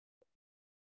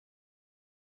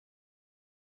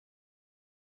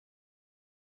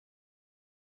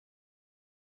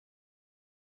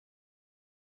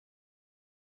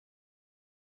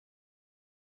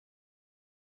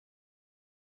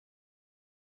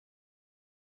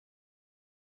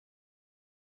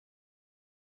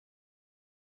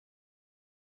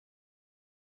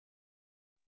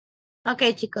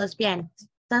 Ok, chicos, bien.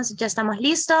 Entonces ya estamos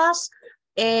listos.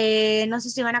 No sé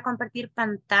si van a compartir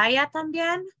pantalla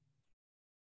también.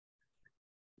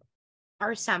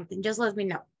 Or something. Just let me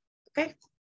know. Okay.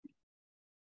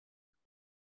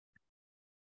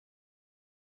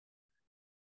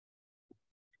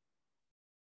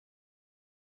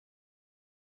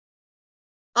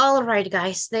 All right,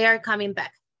 guys. They are coming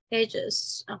back. Okay,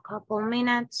 just a couple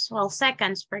minutes. Well,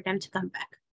 seconds for them to come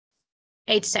back.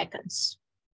 8 seconds.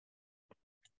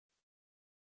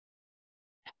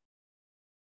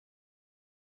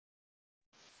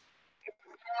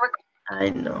 I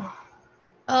know.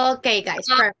 Okay, guys,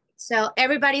 perfect. So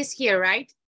everybody's here,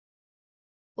 right?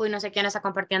 Uy, no sé quién está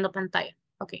compartiendo pantalla.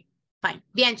 Ok, fine.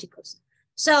 Bien, chicos.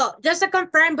 So, just to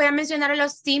confirm, voy a mencionar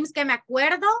los teams que me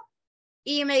acuerdo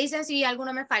y me dicen si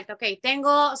alguno me falta. Ok,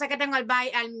 sé que tengo al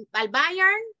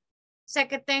Bayern, sé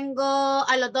que tengo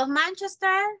a los dos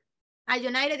Manchester, al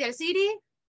United y al City,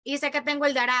 y sé que tengo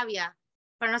el de Arabia,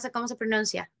 pero no sé cómo se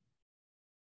pronuncia.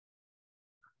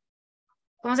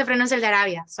 ¿Cómo se pronuncia el de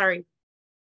Arabia? Sorry.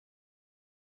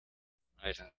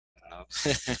 I don't know.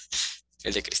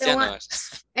 El de Cristiano.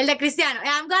 El de Cristiano.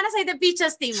 I'm gonna say the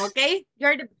Pichas team, okay?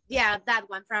 Yeah, that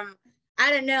one from,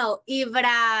 I don't know,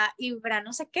 Ibra,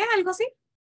 no sé qué, algo así.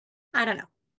 I don't know.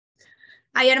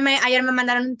 Ayer me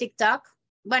mandaron un TikTok.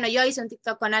 Bueno, yo hice un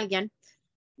TikTok con alguien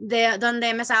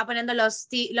donde me estaba poniendo los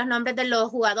nombres de los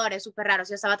jugadores súper raros.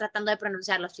 Yo estaba tratando de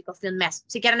pronunciarlos, chicos, de un mes.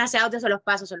 Si quieren hacer audio, se los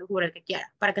paso, se los juro, el que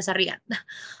quiera, para que se rían.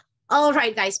 All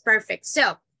right, guys, perfect.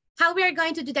 So, how we are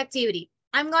going to do the activity?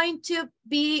 I'm going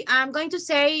to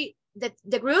say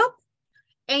the group,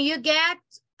 and you get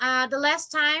the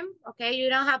last time, okay? You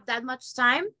don't have that much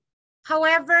time.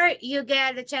 However, you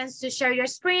get the chance to share your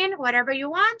screen, whatever you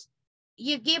want.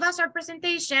 You give us our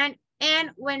presentation,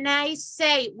 and when I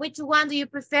say which one do you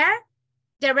prefer,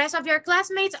 the rest of your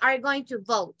classmates are going to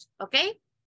vote, okay?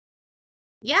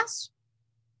 Yes?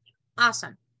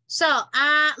 Awesome. So,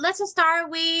 let's start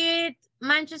with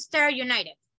Manchester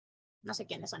United. No sé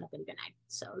quiénes son los del United.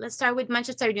 So, let's start with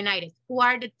Manchester United. Who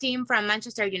are the team from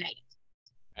Manchester United?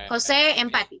 Jose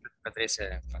and Patty.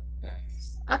 Patricia.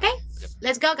 Okay,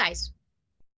 let's go, guys.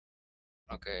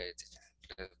 Okay,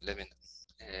 let me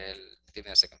give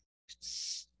me a second.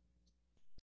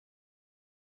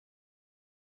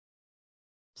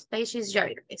 Stage is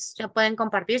yours, guys. Ya pueden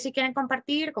compartir si quieren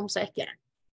compartir, como ustedes quieran.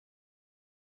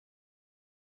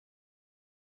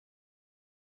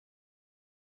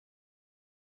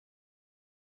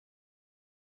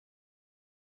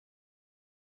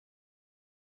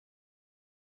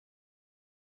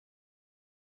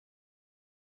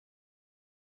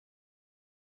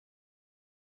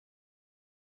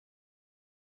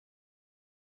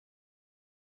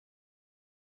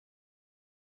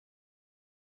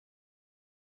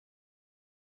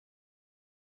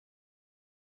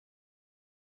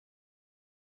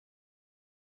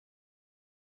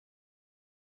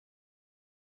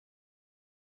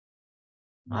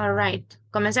 All right.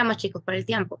 Comencemos, chicos, por el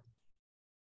tiempo.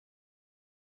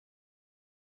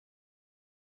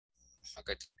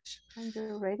 Okay. Are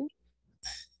you ready?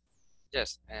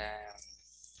 Yes.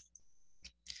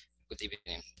 Good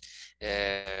evening.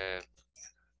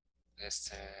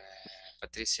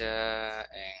 Patricia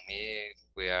and me,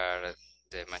 we are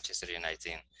the Manchester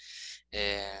United.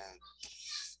 And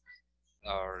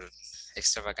our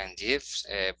extravagant gift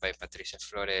by Patricia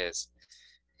Flores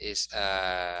is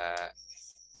a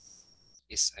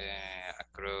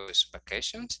cruise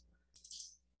vacations.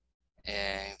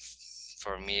 And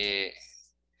for me,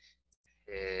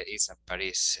 it's a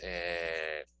Paris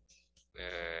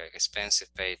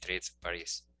expensive pay trip to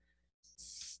Paris.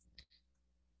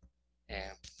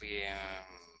 And we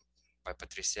by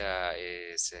Patricia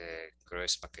is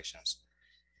cruise vacations.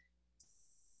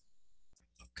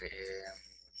 Okay.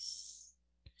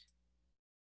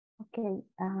 Okay.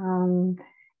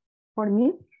 For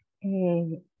me,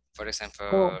 for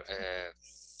example,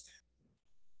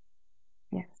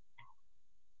 yes.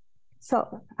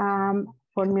 So,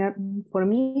 for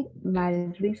me,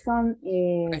 my reason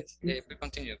is. Okay,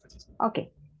 continue.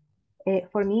 Okay.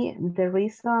 For me, the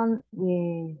reason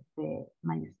is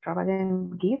my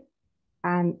extravagant gift,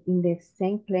 and in the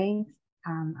same place,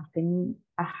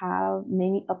 I have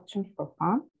many options for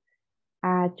fun.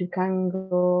 You can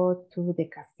go to the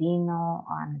casino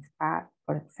and spa,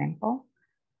 for example.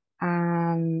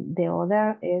 And the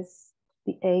other is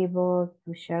be able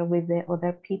to share with the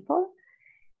other people,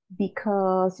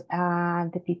 because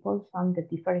the people from the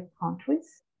different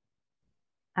countries.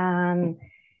 And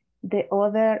the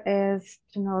other is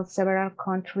to know several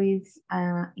countries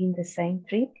in the same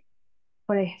trip.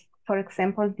 For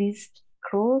example, this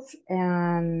cruise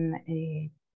and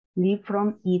leave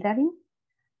from Italy,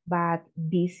 but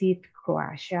visit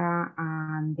Croatia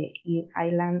and the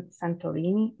island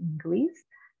Santorini in Greece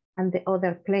and the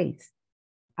other place.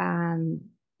 And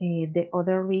the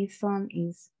other reason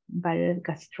is varied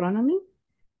gastronomy.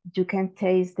 You can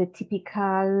taste the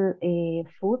typical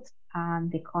food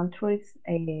and the countries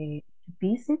to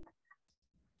visit.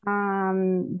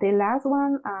 The last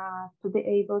one, to be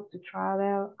able to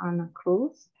travel on a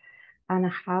cruise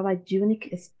and have a unique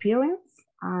experience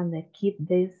and keep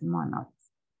these moments.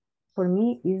 For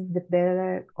me, is the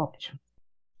better option.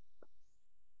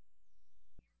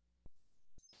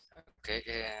 Okay,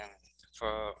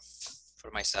 for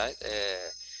my side,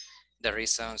 the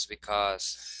reasons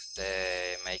because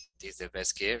they make this the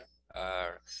best gear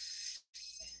are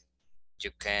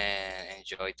you can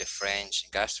enjoy the French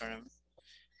gastronomy.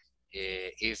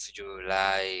 If you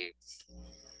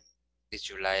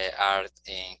like art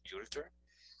and culture,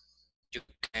 you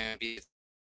can visit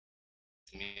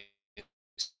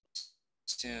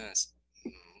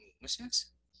museums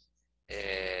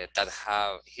that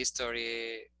have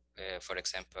history, for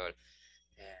example,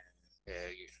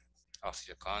 of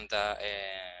Gioconda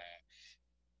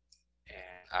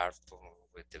and art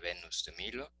with the Venus de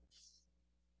Milo.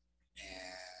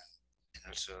 And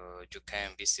also you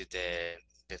can visit the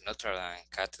Notre Dame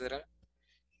Cathedral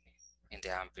in the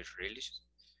amplia religion.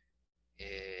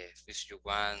 If you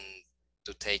want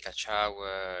to take a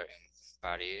shower in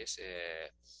Paris,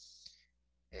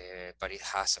 Paris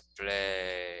has a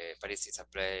place. Paris is a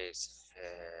place.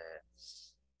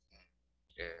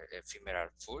 Ephemeral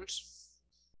pools,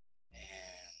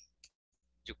 and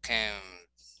you can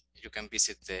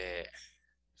visit the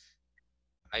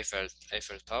Eiffel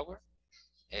Tower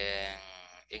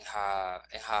and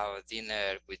have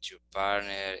dinner with your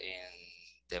partner in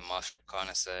the most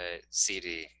recognized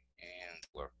city in the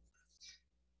world.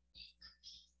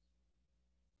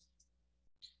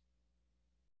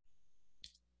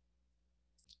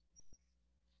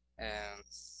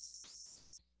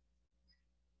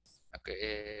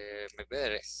 Okay, my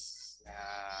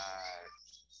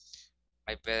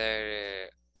better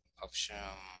option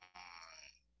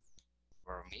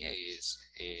for me is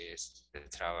the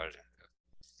travel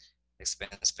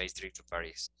expense paid trip to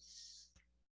Paris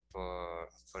for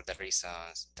the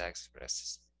reasons that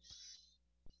expresses.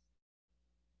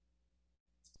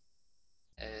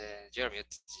 You're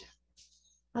muted.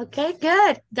 Okay,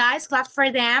 good. Guys, clap for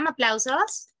them.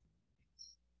 Aplausos.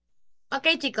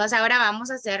 Ok, chicos, ahora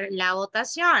vamos a hacer la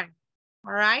votación.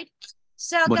 All right.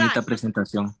 So, Bonita guys.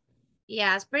 presentación.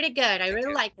 Yes, pretty good. I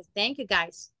really like it. Thank you,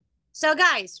 guys. So,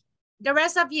 guys, the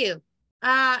rest of you,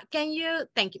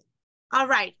 thank you. All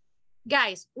right.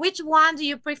 Guys, which one do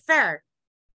you prefer?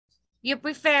 You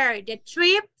prefer the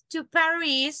trip to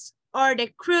Paris or the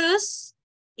cruise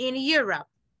in Europe?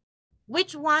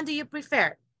 Which one do you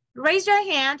prefer? Raise your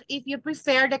hand if you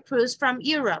prefer the cruise from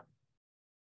Europe.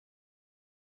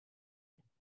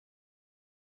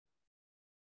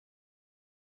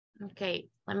 Okay,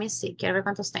 let me see. Quiero ver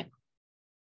cuántos tengo.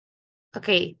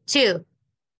 Okay, 2.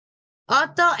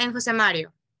 Otto and Jose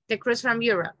Mario, the cruise from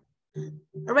Europe.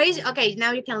 Okay,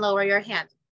 now you can lower your hand.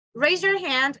 Raise your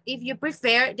hand if you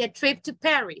prefer the trip to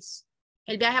Paris.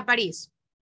 El viaje a París.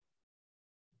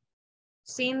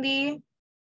 Cindy.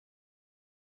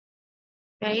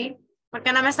 Okay. ¿Por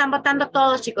qué no me están votando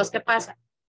todos, chicos? ¿Qué pasa?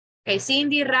 Okay,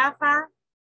 Cindy, Rafa.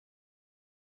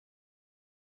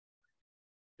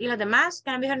 ¿Y los demás?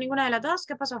 ¿Que no han visto ninguna de las dos?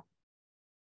 ¿Qué pasó?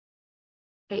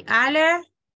 Okay, Ale,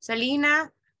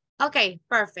 Selena. Okay,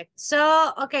 perfect.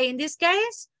 So, okay, in this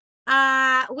case,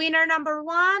 winner number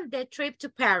 1, the trip to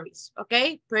Paris.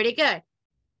 Okay, pretty good.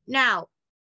 Now,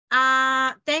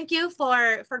 thank you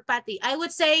for Patty. I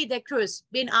would say the cruise,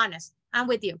 being honest. I'm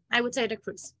with you. I would say the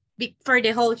cruise for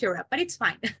the whole Europe, but it's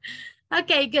fine.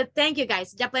 Okay, good. Thank you,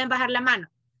 guys. Ya pueden bajar la mano.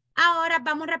 Ahora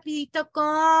vamos rapidito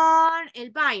con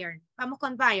el Bayern. Vamos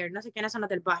con Bayern. No sé quiénes son los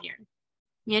del Bayern.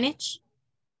 Múnich.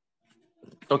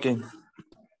 Okay.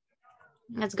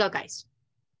 Let's go, guys.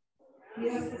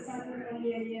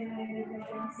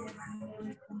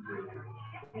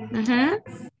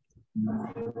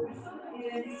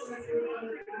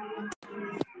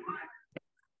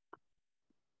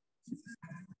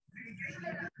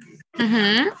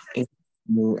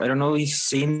 I don't know if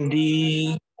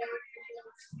Cindy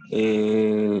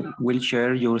will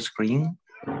share your screen.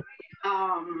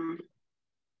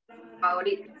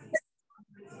 Ahorita.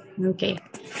 Ok.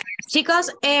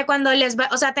 Chicos, cuando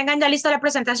tengan ya lista la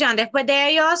presentación, después de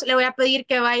ellos le voy a pedir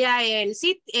que vaya el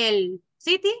City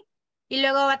y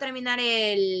luego va a terminar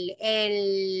el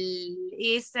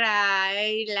Isra,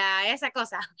 esa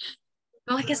cosa.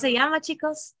 ¿Cómo es que se llama,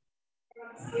 chicos?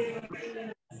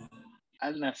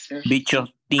 Al-Nasser. Bicho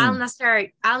Team.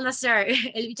 Al-Nasser,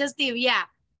 el bicho Steve, yeah.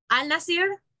 Al-Nasser,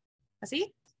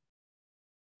 ¿así?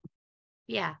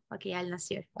 Yeah, ok,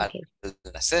 Al-Nasser. Okay.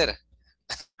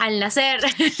 Al-Nasser.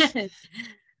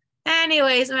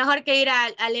 Anyways, mejor que ir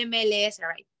al MLS,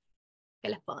 right? ¿Qué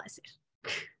les puedo decir?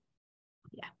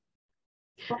 Yeah.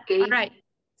 Okay. All right.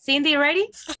 Cindy, ready?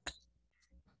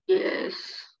 Yes.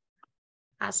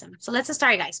 Awesome. So let's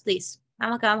start, guys, please.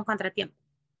 Vamos que vamos contra tiempo.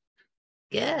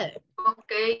 Good.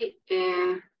 Okay.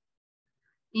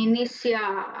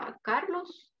 Inicia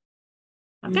Carlos.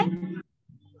 Okay.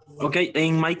 Okay,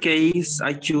 in my case,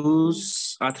 I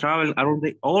choose a travel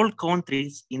around all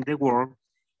countries in the world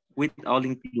with all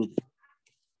included.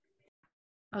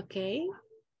 Okay.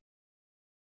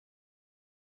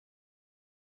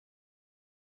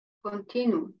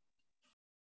 Continue.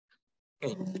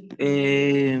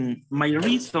 My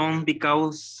reason,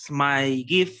 because my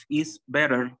gift is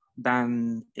better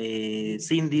than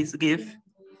seeing this gift,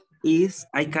 is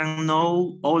I can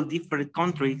know all different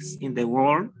countries in the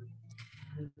world.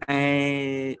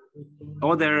 I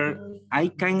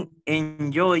can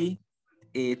enjoy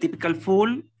a typical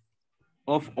food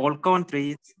of all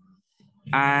countries.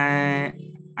 I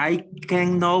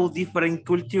can know different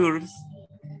cultures.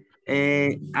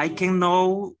 I can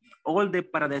know all the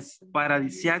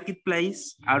paradisiac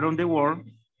place around the world.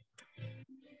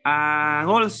 And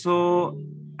also,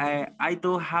 I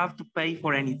don't have to pay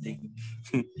for anything.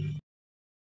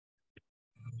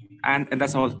 and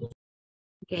that's all.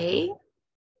 Okay.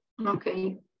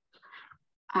 Okay.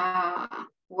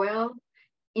 Well,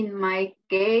 in my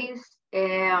case,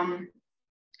 the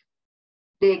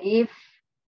gift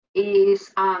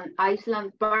is an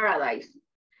island paradise.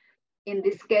 In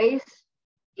this case,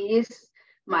 is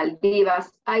Maldivas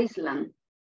Island.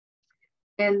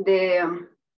 And the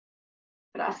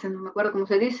frase, no me acuerdo cómo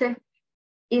se dice,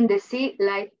 in the sea,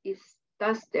 life is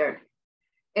tastier.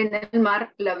 En el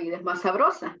mar, la vida es más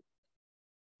sabrosa.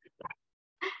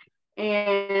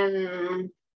 And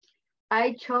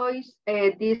I chose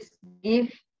this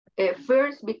gift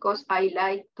first because I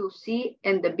like to see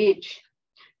in the beach.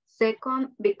 Second,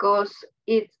 because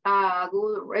it's a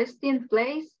good resting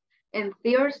place. And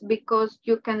third, because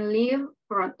you can live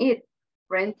from it.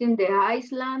 Renting the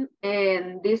island,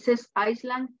 and this is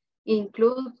island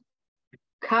includes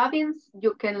cabins.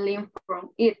 You can live from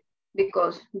it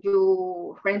because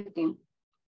you renting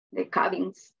the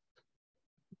cabins.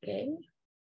 Okay.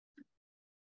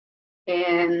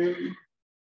 And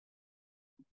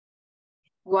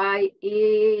why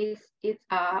is it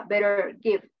a better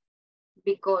gift?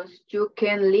 Because you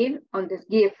can live on this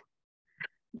gift.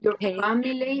 Your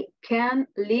family can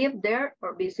live there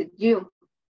or visit you.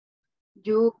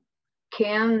 You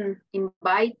can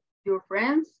invite your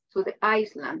friends to the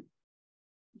island.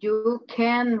 You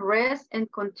can rest and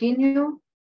continue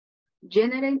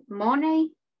generate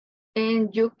money,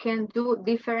 and you can do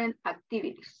different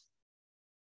activities.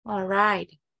 All right.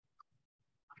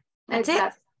 That's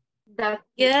it. That's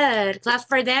good. Claps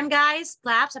for them, guys.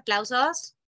 Claps,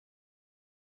 aplausos.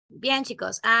 Bien,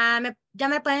 chicos. ¿Ya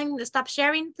me pueden stop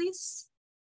sharing, please?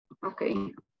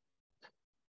 Okay.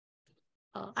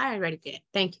 Oh, I already did.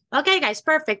 Thank you. Okay, guys,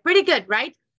 perfect. Pretty good,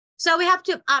 right? So we have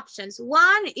two options.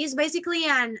 One is basically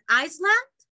an island.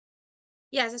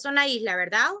 Yes, es una isla,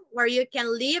 ¿verdad? Where you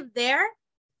can live there.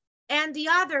 And the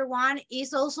other one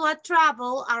is also a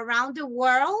travel around the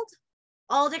world,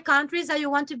 all the countries that you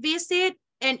want to visit,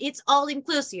 and it's all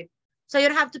inclusive. So you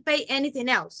don't have to pay anything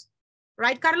else.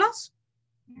 Right, Carlos?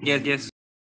 Yes, yes.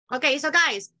 Okay, so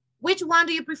guys, which one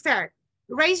do you prefer?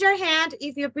 Raise your hand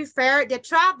if you prefer the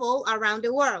travel around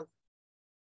the world.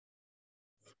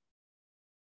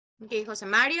 Okay, Jose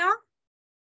Mario.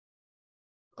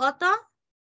 Otto.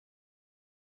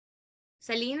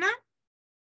 Selena.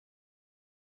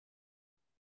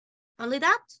 Only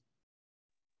that?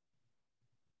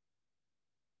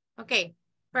 Okay,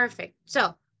 perfect.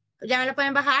 So, ¿ya me lo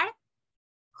pueden bajar?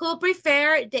 Who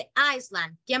prefer the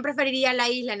island? ¿Quién preferiría la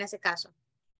isla en ese caso?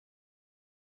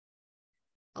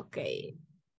 Okay.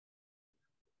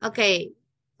 Okay,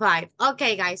 5.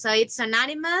 Okay, guys, so it's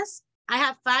anonymous. I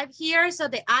have 5 here, so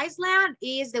the island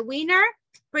is the winner.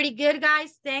 Pretty good,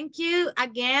 guys. Thank you.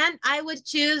 Again, I would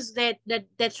choose the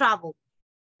travel.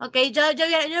 Okay, yo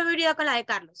me iría con la de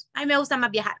Carlos. A mí me gusta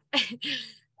más viajar.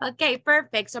 Okay,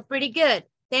 perfect. So pretty good.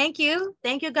 Thank you.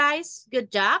 Thank you, guys. Good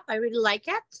job. I really like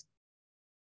it.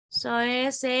 So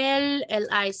es el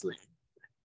island.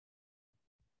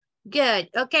 Good.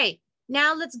 Okay.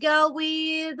 Now let's go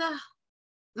with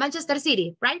Manchester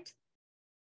City, right?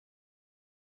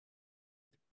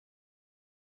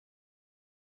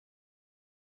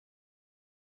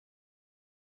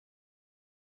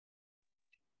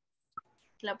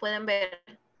 La pueden ver.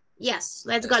 Yes,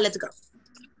 let's go, let's go.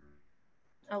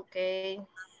 Okay.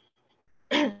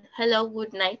 Hello,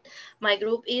 good night. My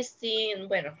group is in,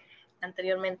 bueno,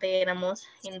 anteriormente éramos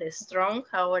in the strong,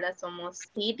 ahora somos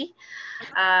City.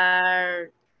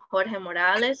 Jorge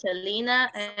Morales,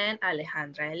 Elena, and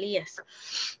Alejandra Elias.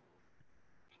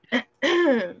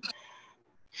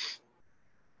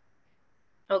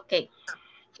 Okay.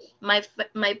 My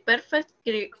perfect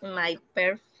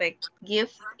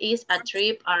gift is a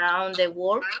trip around the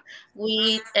world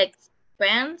with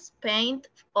expense paint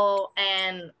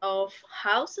and of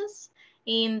houses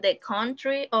in the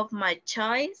country of my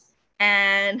choice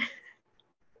and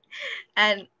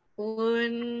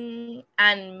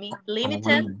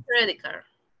limited credit card.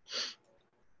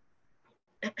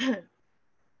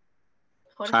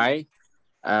 Hi.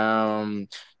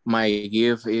 My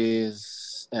gift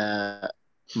is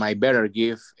my better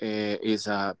gift is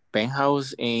a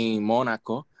penthouse in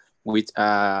Monaco with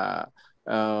a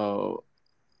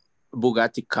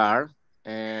Bugatti car,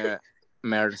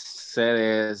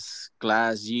 Mercedes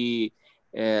Class G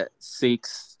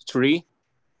 63,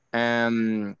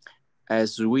 a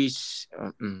Swiss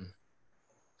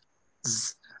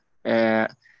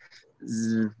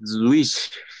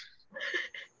Swiss.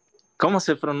 ¿Cómo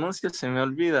se pronuncia? Se me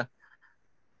olvida.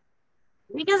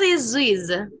 Because it's Swiss,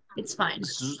 it's fine.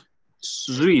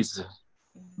 Swiss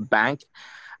bank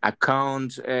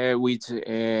account with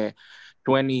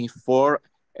 $24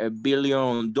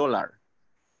 billion.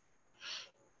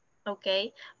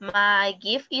 Okay, my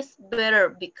gift is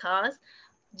better because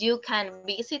you can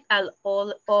visit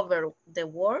all over the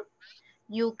world.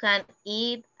 You can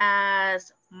eat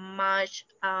as much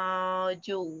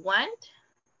you want.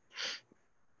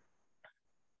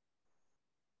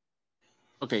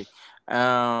 Okay.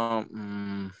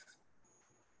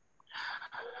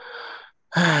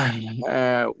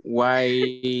 Why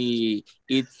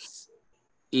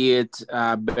it's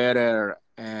a better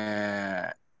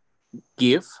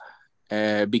gift?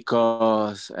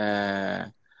 Because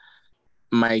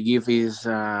my gift is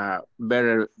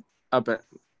better.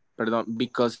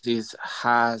 Because it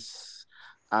has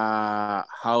a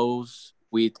house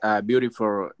with a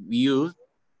beautiful view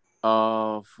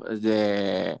of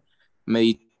the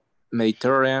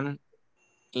Mediterranean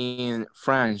in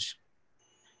France.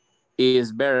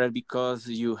 Is better because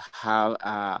you have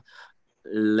a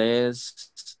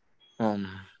less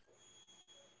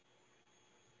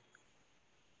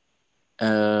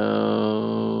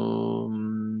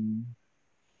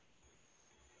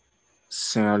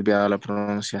se me ha olvidado la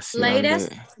pronunciación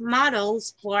Latest de model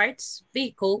sports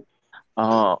vehicle.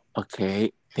 Oh,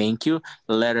 okay. Thank you.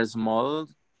 Latest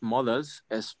models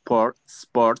sport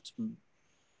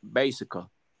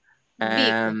vehicle.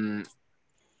 And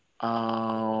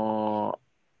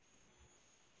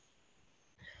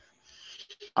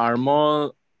are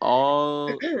more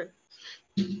all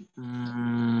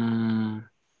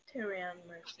Tyrion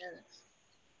Mercedes.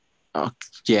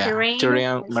 yeah,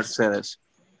 Tyrion Mercedes.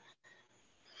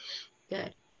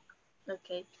 Good.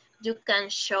 Okay. You can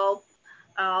shop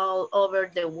all over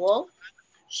the world.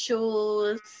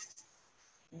 Choose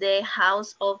the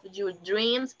house of your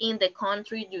dreams in the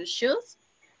country you choose.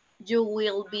 You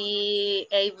will be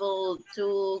able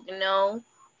to know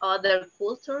other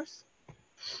cultures.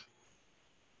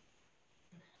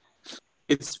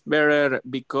 It's better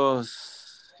because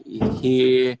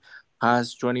he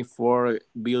has $24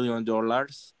 billion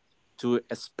to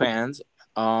spend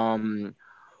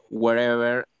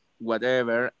whatever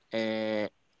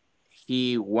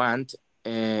he wants.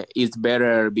 It's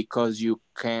better because you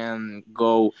can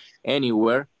go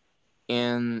anywhere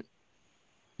and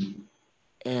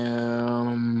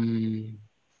in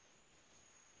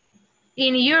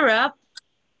Europe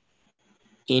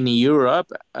in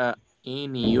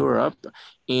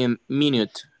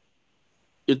minute.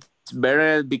 It's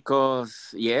better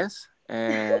because yes,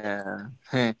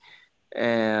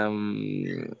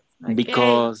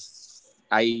 because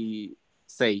I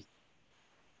say.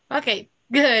 Okay,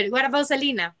 good. What about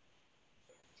Selena?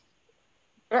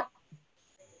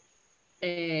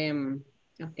 Okay.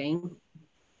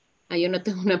 Yo no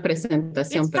tengo una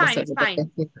presentación, It's pero fine, it's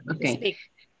fine. Okay.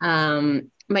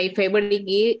 My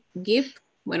favorite gift,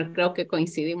 bueno, creo que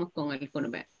coincidimos con alguno.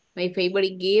 My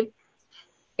favorite gift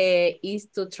is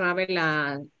to travel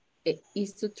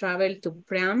to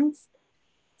France,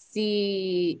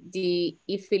 see the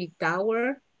Eiffel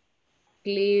Tower,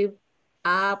 climb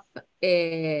up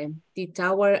the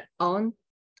tower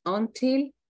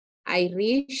until I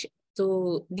reach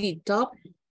to the top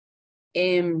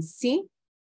and see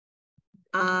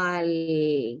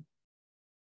on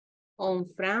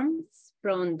France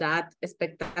from that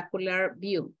spectacular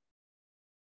view.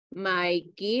 My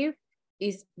gift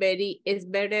is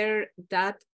better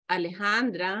than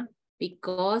Alejandra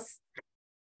because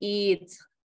it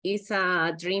is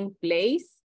a dream place.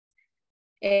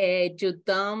 You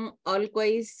don't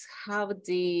always have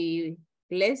the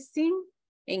blessing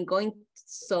in going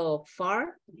so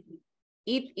far.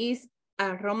 It is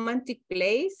a romantic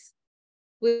place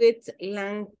with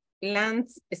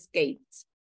landscapes.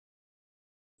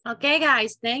 Okay,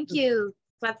 guys, thank you.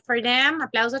 Clap for them.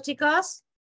 Aplausos, chicos.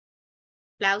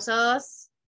 Aplausos.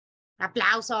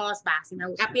 Aplausos, va, si me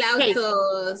gusta.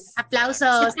 Aplausos. Okay.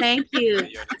 Aplausos, thank you.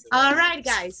 All right,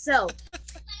 guys, so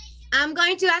I'm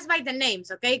going to ask by the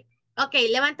names, okay?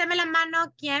 Okay, levántame la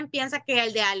mano, ¿quién piensa que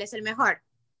el de Ale es el mejor?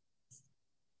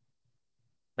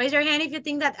 Raise your hand if you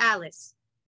think that Alice.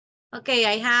 Okay,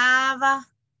 I have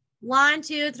 1,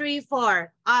 2, 3,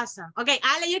 4. Awesome. Okay,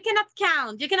 Ale, you cannot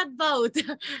count. You cannot vote,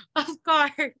 of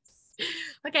course.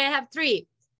 Okay, I have 3.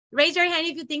 Raise your hand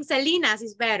if you think Selena's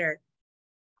is better.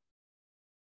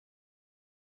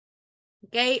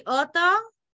 Okay,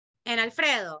 Otto and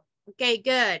Alfredo. Okay,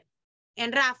 good.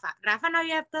 And Rafa. Rafa no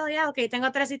había todavía. Okay,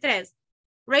 tengo 3 y 3.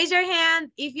 Raise your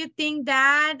hand if you think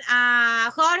that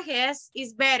Jorge's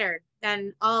is better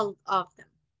than all of them.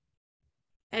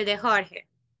 El de Jorge.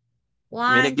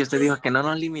 Mire que usted dijo que no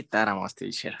nos limitáramos,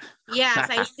 teacher. Yes,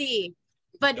 I see.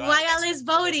 But why Alice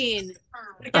voting?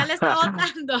 Porque Ale está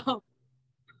votando.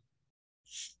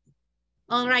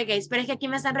 All right, guys. Pero es que aquí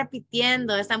me están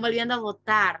repitiendo. Están volviendo a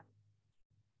votar.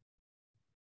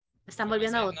 Están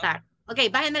volviendo a votar. Ok,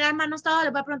 bajen de las manos todos.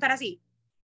 Les voy a preguntar así.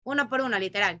 Uno por uno,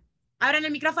 literal. Abran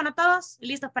el micrófono todos.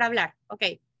 Listos para hablar. Ok.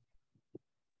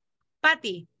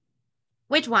 Patty.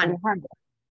 Which one?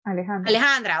 Alejandra.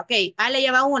 Alejandra. Ok. Ale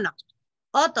lleva 1.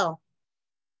 Otto.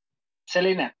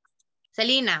 Selena.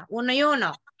 Selena. 1 y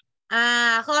 1.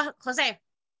 José.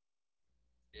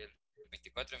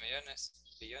 24 millones.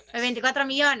 Billones. 24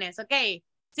 millones. Ok.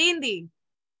 Cindy.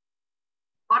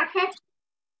 Jorge.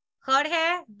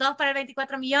 Jorge. 2 para el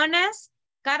 24 millones.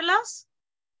 Carlos.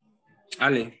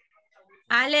 Ale.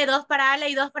 Ale, 2 para Ale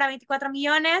y 2 para 24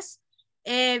 millones.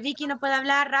 Vicky no puede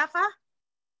hablar. Rafa.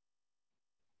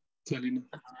 Selena.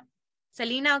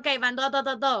 Selena, ok, van 2, 2,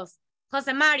 2, 2.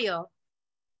 José Mario.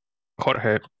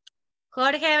 Jorge.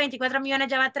 Jorge, 24 millones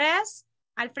lleva 3.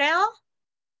 Alfredo.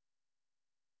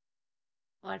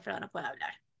 Alfredo no puede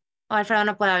hablar. Alfredo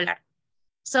no puede hablar.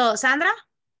 So, Sandra.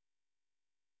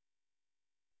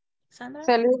 Sandra.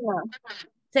 Selena.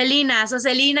 Selena. So,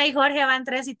 Selena y Jorge van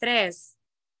 3 y 3.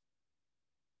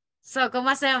 So, ¿cómo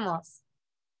hacemos?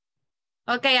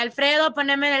 Ok, Alfredo,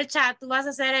 poneme en el chat. Tú vas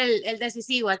a ser el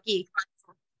decisivo aquí.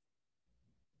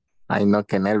 Ay, no,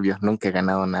 qué nervios. Nunca he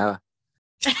ganado nada.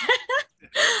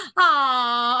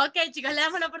 Oh, ok, chicos, le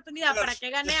damos la oportunidad para que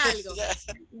gane algo.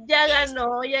 Ya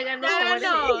ganó, ya ganó. Ya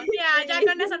ganó. Ya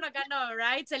con eso no ganó,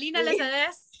 right? Selena, ¿le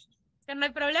cedes? ¿Que no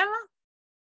hay problema?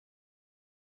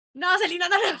 No, Selena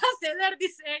no le va a ceder,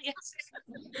 dice ella.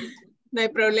 No hay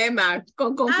problema.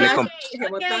 Con confianza.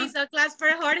 Okay, so class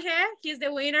for Jorge. He's the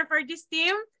winner for this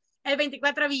team. El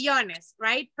 24 billones,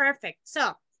 right? Perfect.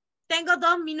 So, tengo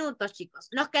 2 minutos, chicos.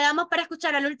 ¿Nos quedamos para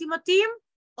escuchar al último team?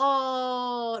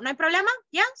 ¿O no hay problema?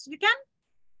 Yes, you can?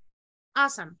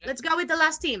 Awesome. Let's go with the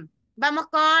last team. Vamos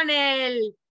con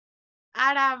el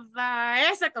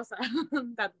esa cosa.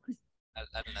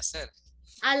 Al nacer.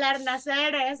 Al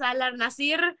nacer es al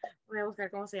nacir. Voy a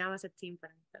buscar cómo se llama ese team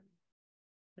para entender.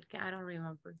 Porque I don't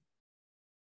remember.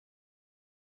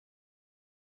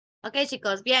 Ok,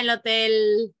 chicos, bien, lo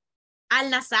del al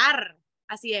nazar.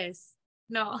 Así es.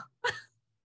 No.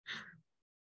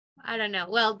 I don't know.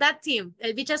 Well, that team,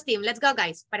 el bichos team. Let's go,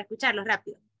 guys, para escucharlos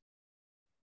rápido.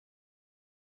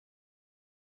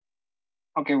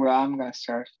 Okay, well, I'm gonna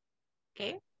start.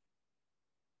 Okay.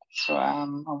 So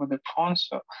I'm over the phone,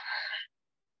 so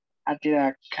I did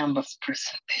a Canvas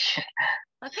presentation.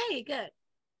 Okay, good.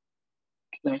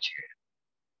 Let me check.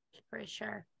 For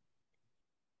sure.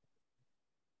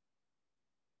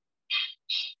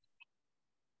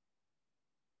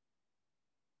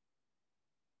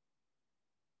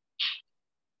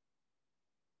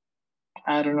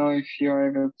 I don't know if you're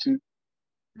able to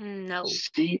No.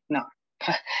 see. No.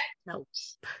 No.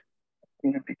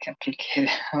 It'll be complicated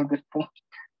on the phone.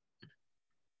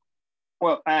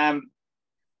 Well,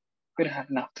 we don't have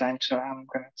enough time, so I'm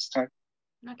gonna start.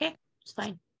 Okay, it's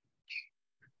fine.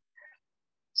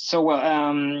 So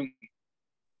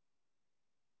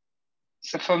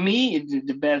so for me,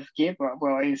 the best gift,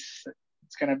 well, it's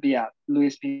gonna be a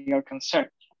Luis Miguel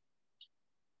concert.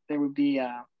 There will be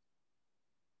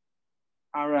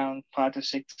around 5 to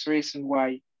 6 reasons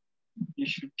why you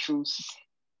should choose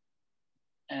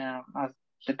as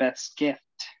the best gift.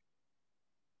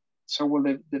 So well,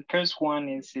 the first one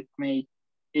is it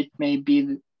may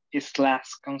be his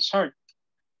last concert.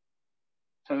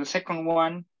 So the second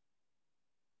one,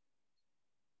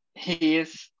 he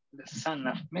is the son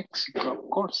of Mexico, of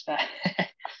course.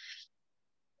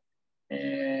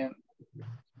 The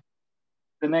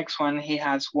next one, he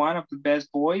has one of the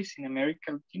best boys in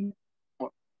America,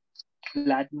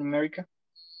 Latin America.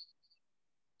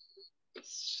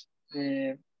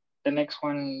 The next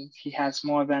one, he has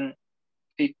more than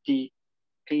 50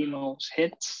 females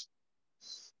hits.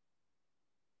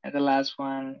 And the last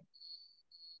one,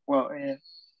 well,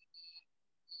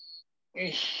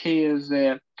 he is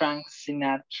the Frank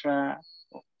Sinatra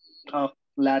of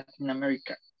Latin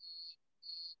America.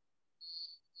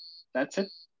 That's it.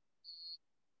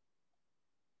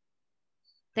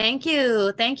 Thank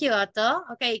you, Otto.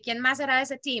 Okay, ¿quién más era de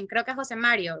ese team? Creo que José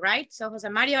Mario, right? So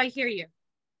José Mario, I hear you.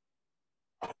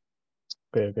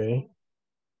 Okay.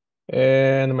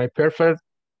 And my perfect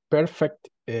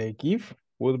gift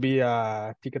would be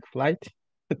a ticket flight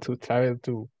to travel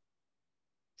to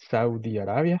Saudi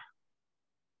Arabia.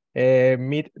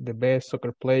 Meet the best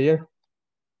soccer player,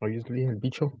 obviously, El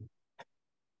Bicho.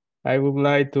 I would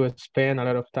like to spend a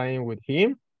lot of time with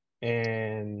him,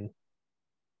 and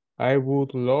I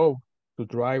would love to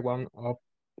drive one of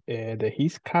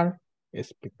his car,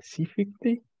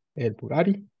 specifically El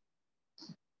Bugatti,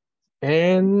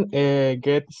 and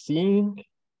get seeing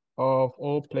of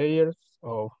all players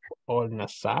of Al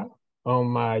Nassr on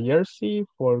my jersey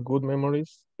for good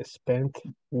memories spent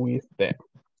with them.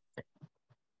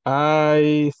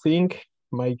 I think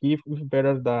my gift is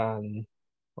better than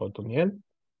Otoniel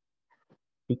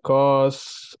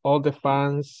because all the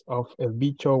fans of El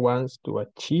Bicho wants to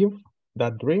achieve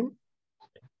that dream,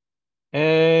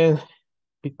 and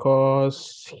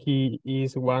because he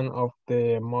is one of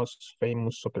the most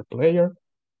famous soccer players,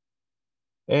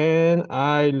 and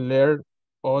I learned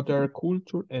other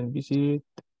culture and visit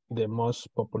the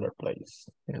most popular place,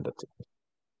 and that's it.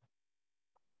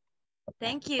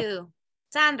 Thank you.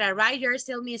 Sandra, right? You're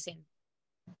still missing.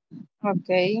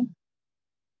 Okay.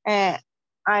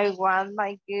 I want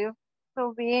my gift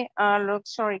to be a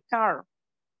luxury car.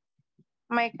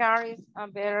 My car is a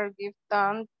better gift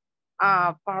than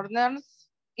a partner's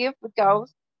gift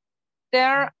because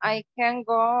there I can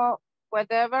go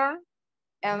whatever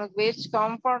and with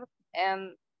comfort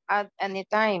and at any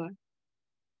time.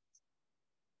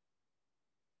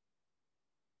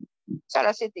 Solo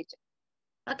así, teacher.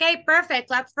 Okay, perfect.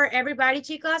 Clap for everybody,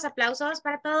 chicos. Aplausos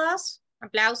para todos.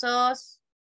 Aplausos.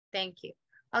 Thank you.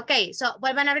 Okay, so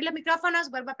vuelvan a abrir los micrófonos,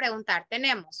 vuelvo a preguntar.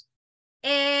 Tenemos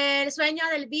el sueño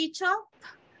del bicho,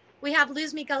 we have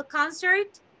Luis Miguel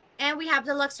concert, and we have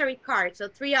the luxury car. So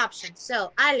 3 options.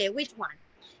 So, Ale, which one?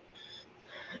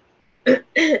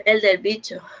 El del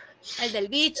bicho. El del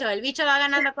bicho. El bicho va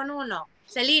ganando con 1.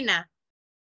 Celina.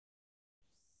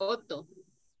 Otto.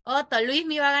 Otto. Luis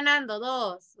me va ganando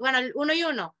 2. Bueno, 1 y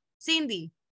 1.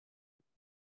 Cindy.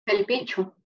 El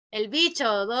bicho. El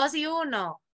bicho. 2 y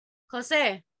 1.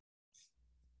 José.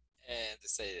 El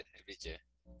bicho.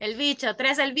 El bicho.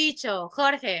 3 el bicho.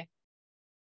 Jorge.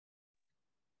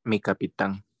 Mi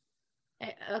capitán.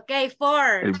 Ok,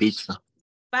 4. El bicho.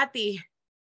 Patty.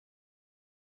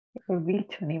 El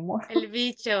bicho, ni modo. El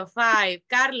bicho. 5.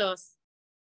 Carlos.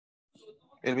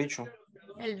 El bicho.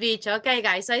 El bicho. Okay,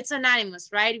 guys. So it's unanimous,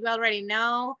 right? We already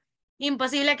know.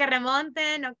 Imposible que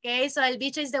remonten. Okay, so el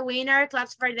bicho is the winner.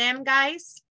 Claps for them,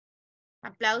 guys.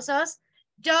 Aplausos.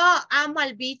 Yo amo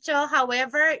al bicho.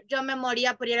 However, yo me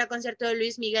moría por ir al concierto de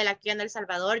Luis Miguel aquí en El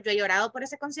Salvador. Yo he llorado por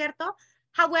ese concierto.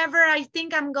 However, I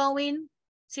think I'm going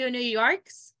to New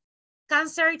York's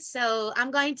concert. So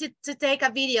I'm going to take a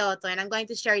video and I'm going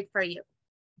to share it for you.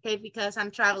 Okay, because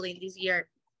I'm traveling this year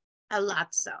a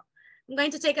lot. So I'm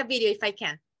going to take a video if I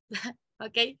can.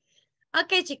 Okay.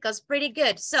 Okay, chicos, pretty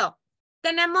good. So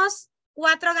tenemos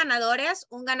 4 ganadores,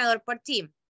 un ganador por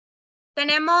team.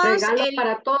 Tenemos regalo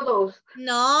para todos.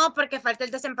 No, porque falta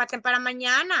el desempate para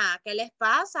mañana. ¿Qué les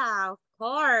pasa? Of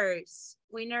course.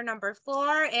 Winner number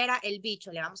 4 era el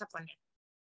bicho, le vamos a poner.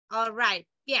 All right,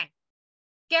 bien.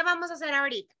 ¿Qué vamos a hacer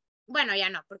ahorita? Bueno, ya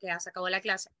no, porque ya se acabó la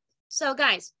clase. So,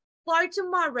 guys, for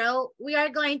tomorrow, we are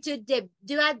going to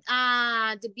do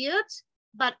a debut,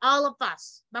 but all of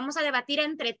us. Vamos a debatir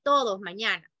entre todos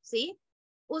mañana, ¿sí?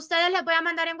 Ustedes les voy a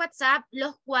mandar en WhatsApp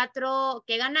los 4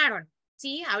 que ganaron.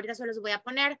 Sí, ahorita se los voy a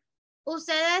poner.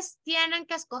 Ustedes tienen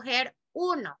que escoger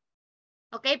uno,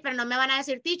 ¿ok? Pero no me van a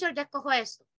decir, teacher, ya escojo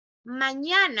esto.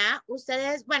 Mañana,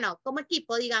 ustedes, bueno, como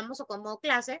equipo, digamos, o como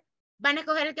clase, van a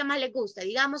escoger el que más les guste.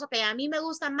 Digamos, ok, a mí me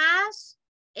gusta más,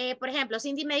 por ejemplo,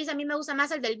 Cindy me dice, a mí me gusta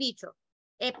más el del bicho.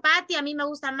 Patty, a mí me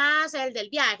gusta más el del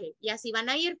viaje. Y así van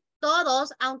a ir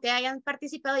todos, aunque hayan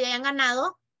participado y hayan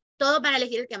ganado, todos van a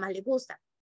elegir el que más les gusta.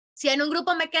 Si en un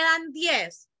grupo me quedan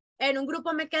 10, en un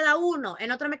grupo me queda 1,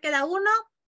 en otro me queda 1,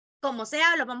 como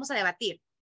sea, lo vamos a debatir.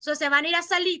 So, se van a ir a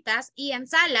salitas y en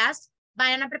salas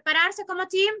van a prepararse como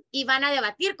team y van a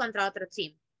debatir contra otro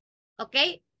team. ¿Ok?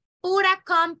 Pura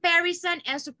comparison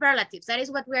and superlatives. That is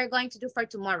what we are going to do for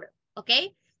tomorrow. ¿Ok?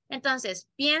 Entonces,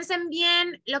 piensen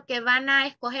bien lo que van a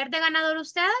escoger de ganador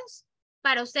ustedes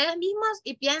para ustedes mismos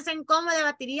y piensen cómo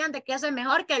debatirían de qué es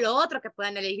mejor que lo otro que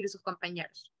puedan elegir sus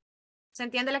compañeros. ¿Se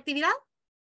entiende la actividad?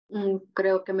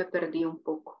 Creo que me perdí un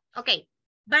poco. Ok.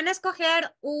 Van a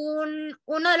escoger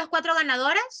uno de los 4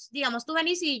 ganadores. Digamos, tú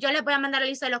venís y yo les voy a mandar la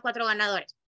lista de los 4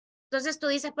 ganadores. Entonces tú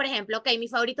dices, por ejemplo, ok, mi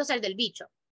favorito es el del bicho.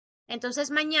 Entonces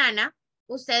mañana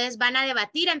ustedes van a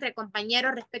debatir entre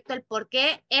compañeros respecto al por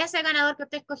qué ese ganador que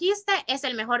tú escogiste es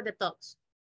el mejor de todos,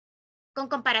 con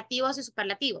comparativos y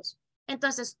superlativos.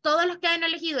 Entonces, todos los que han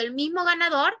elegido el mismo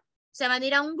ganador se van a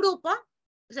ir a un grupo,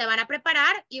 se van a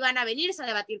preparar y van a venirse a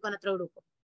debatir con otro grupo.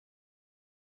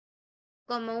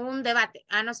 Como un debate.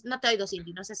 Ah, no te oigo,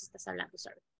 Cindy, no sé si estás hablando,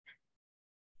 sorry.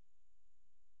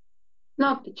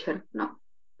 No, teacher, no.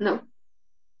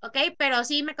 Ok, pero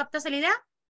sí me captas la idea?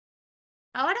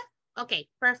 ¿Ahora? Ok,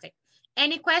 perfect.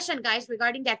 Any question, guys,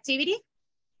 regarding the activity?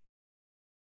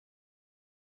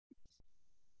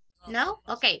 No?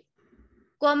 Ok.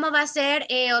 ¿Cómo va a ser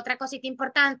otra cosita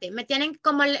importante? Me tienen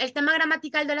como el tema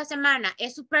gramatical de la semana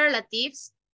es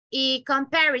superlatives y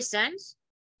comparisons.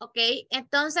 Ok,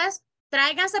 entonces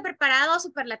tráiganse preparados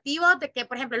superlativos de que,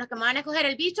 por ejemplo, los que me van a escoger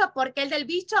el bicho, porque el del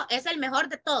bicho es el mejor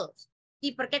de todos.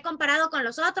 Y porque comparado con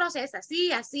los otros es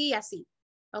así, así, así.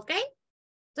 ¿Ok?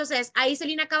 Entonces, ahí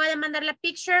Selena acaba de mandar la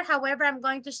picture. However, I'm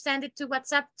going to send it to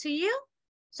WhatsApp to you.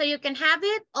 So you can have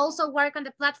it. Also work on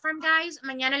the platform, guys.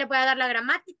 Mañana les voy a dar la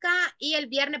gramática y el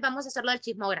viernes vamos a hacerlo del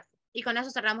chismógrafo. Y con eso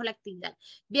cerramos la actividad.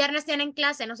 Viernes tienen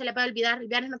clase, no se le puede olvidar. El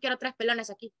viernes no quiero 3 pelones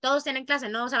aquí. Todos tienen clase,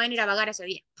 no se van a ir a vagar ese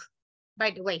día.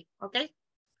 By the way, okay?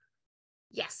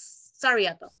 Yes. Sorry,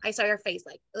 Otto. I saw your face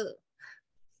like, ugh.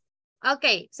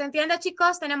 Okay, ¿se entiende,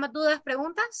 chicos? ¿Tenemos dudas,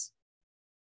 preguntas?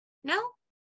 No?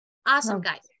 Awesome,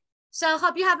 No. guys. So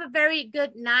hope you have a very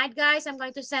good night, guys. I'm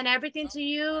going to send everything to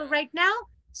you right now.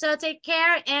 So take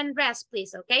care and rest,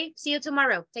 please, okay? See you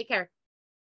tomorrow. Take care.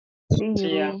 See you.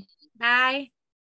 Yeah. Bye.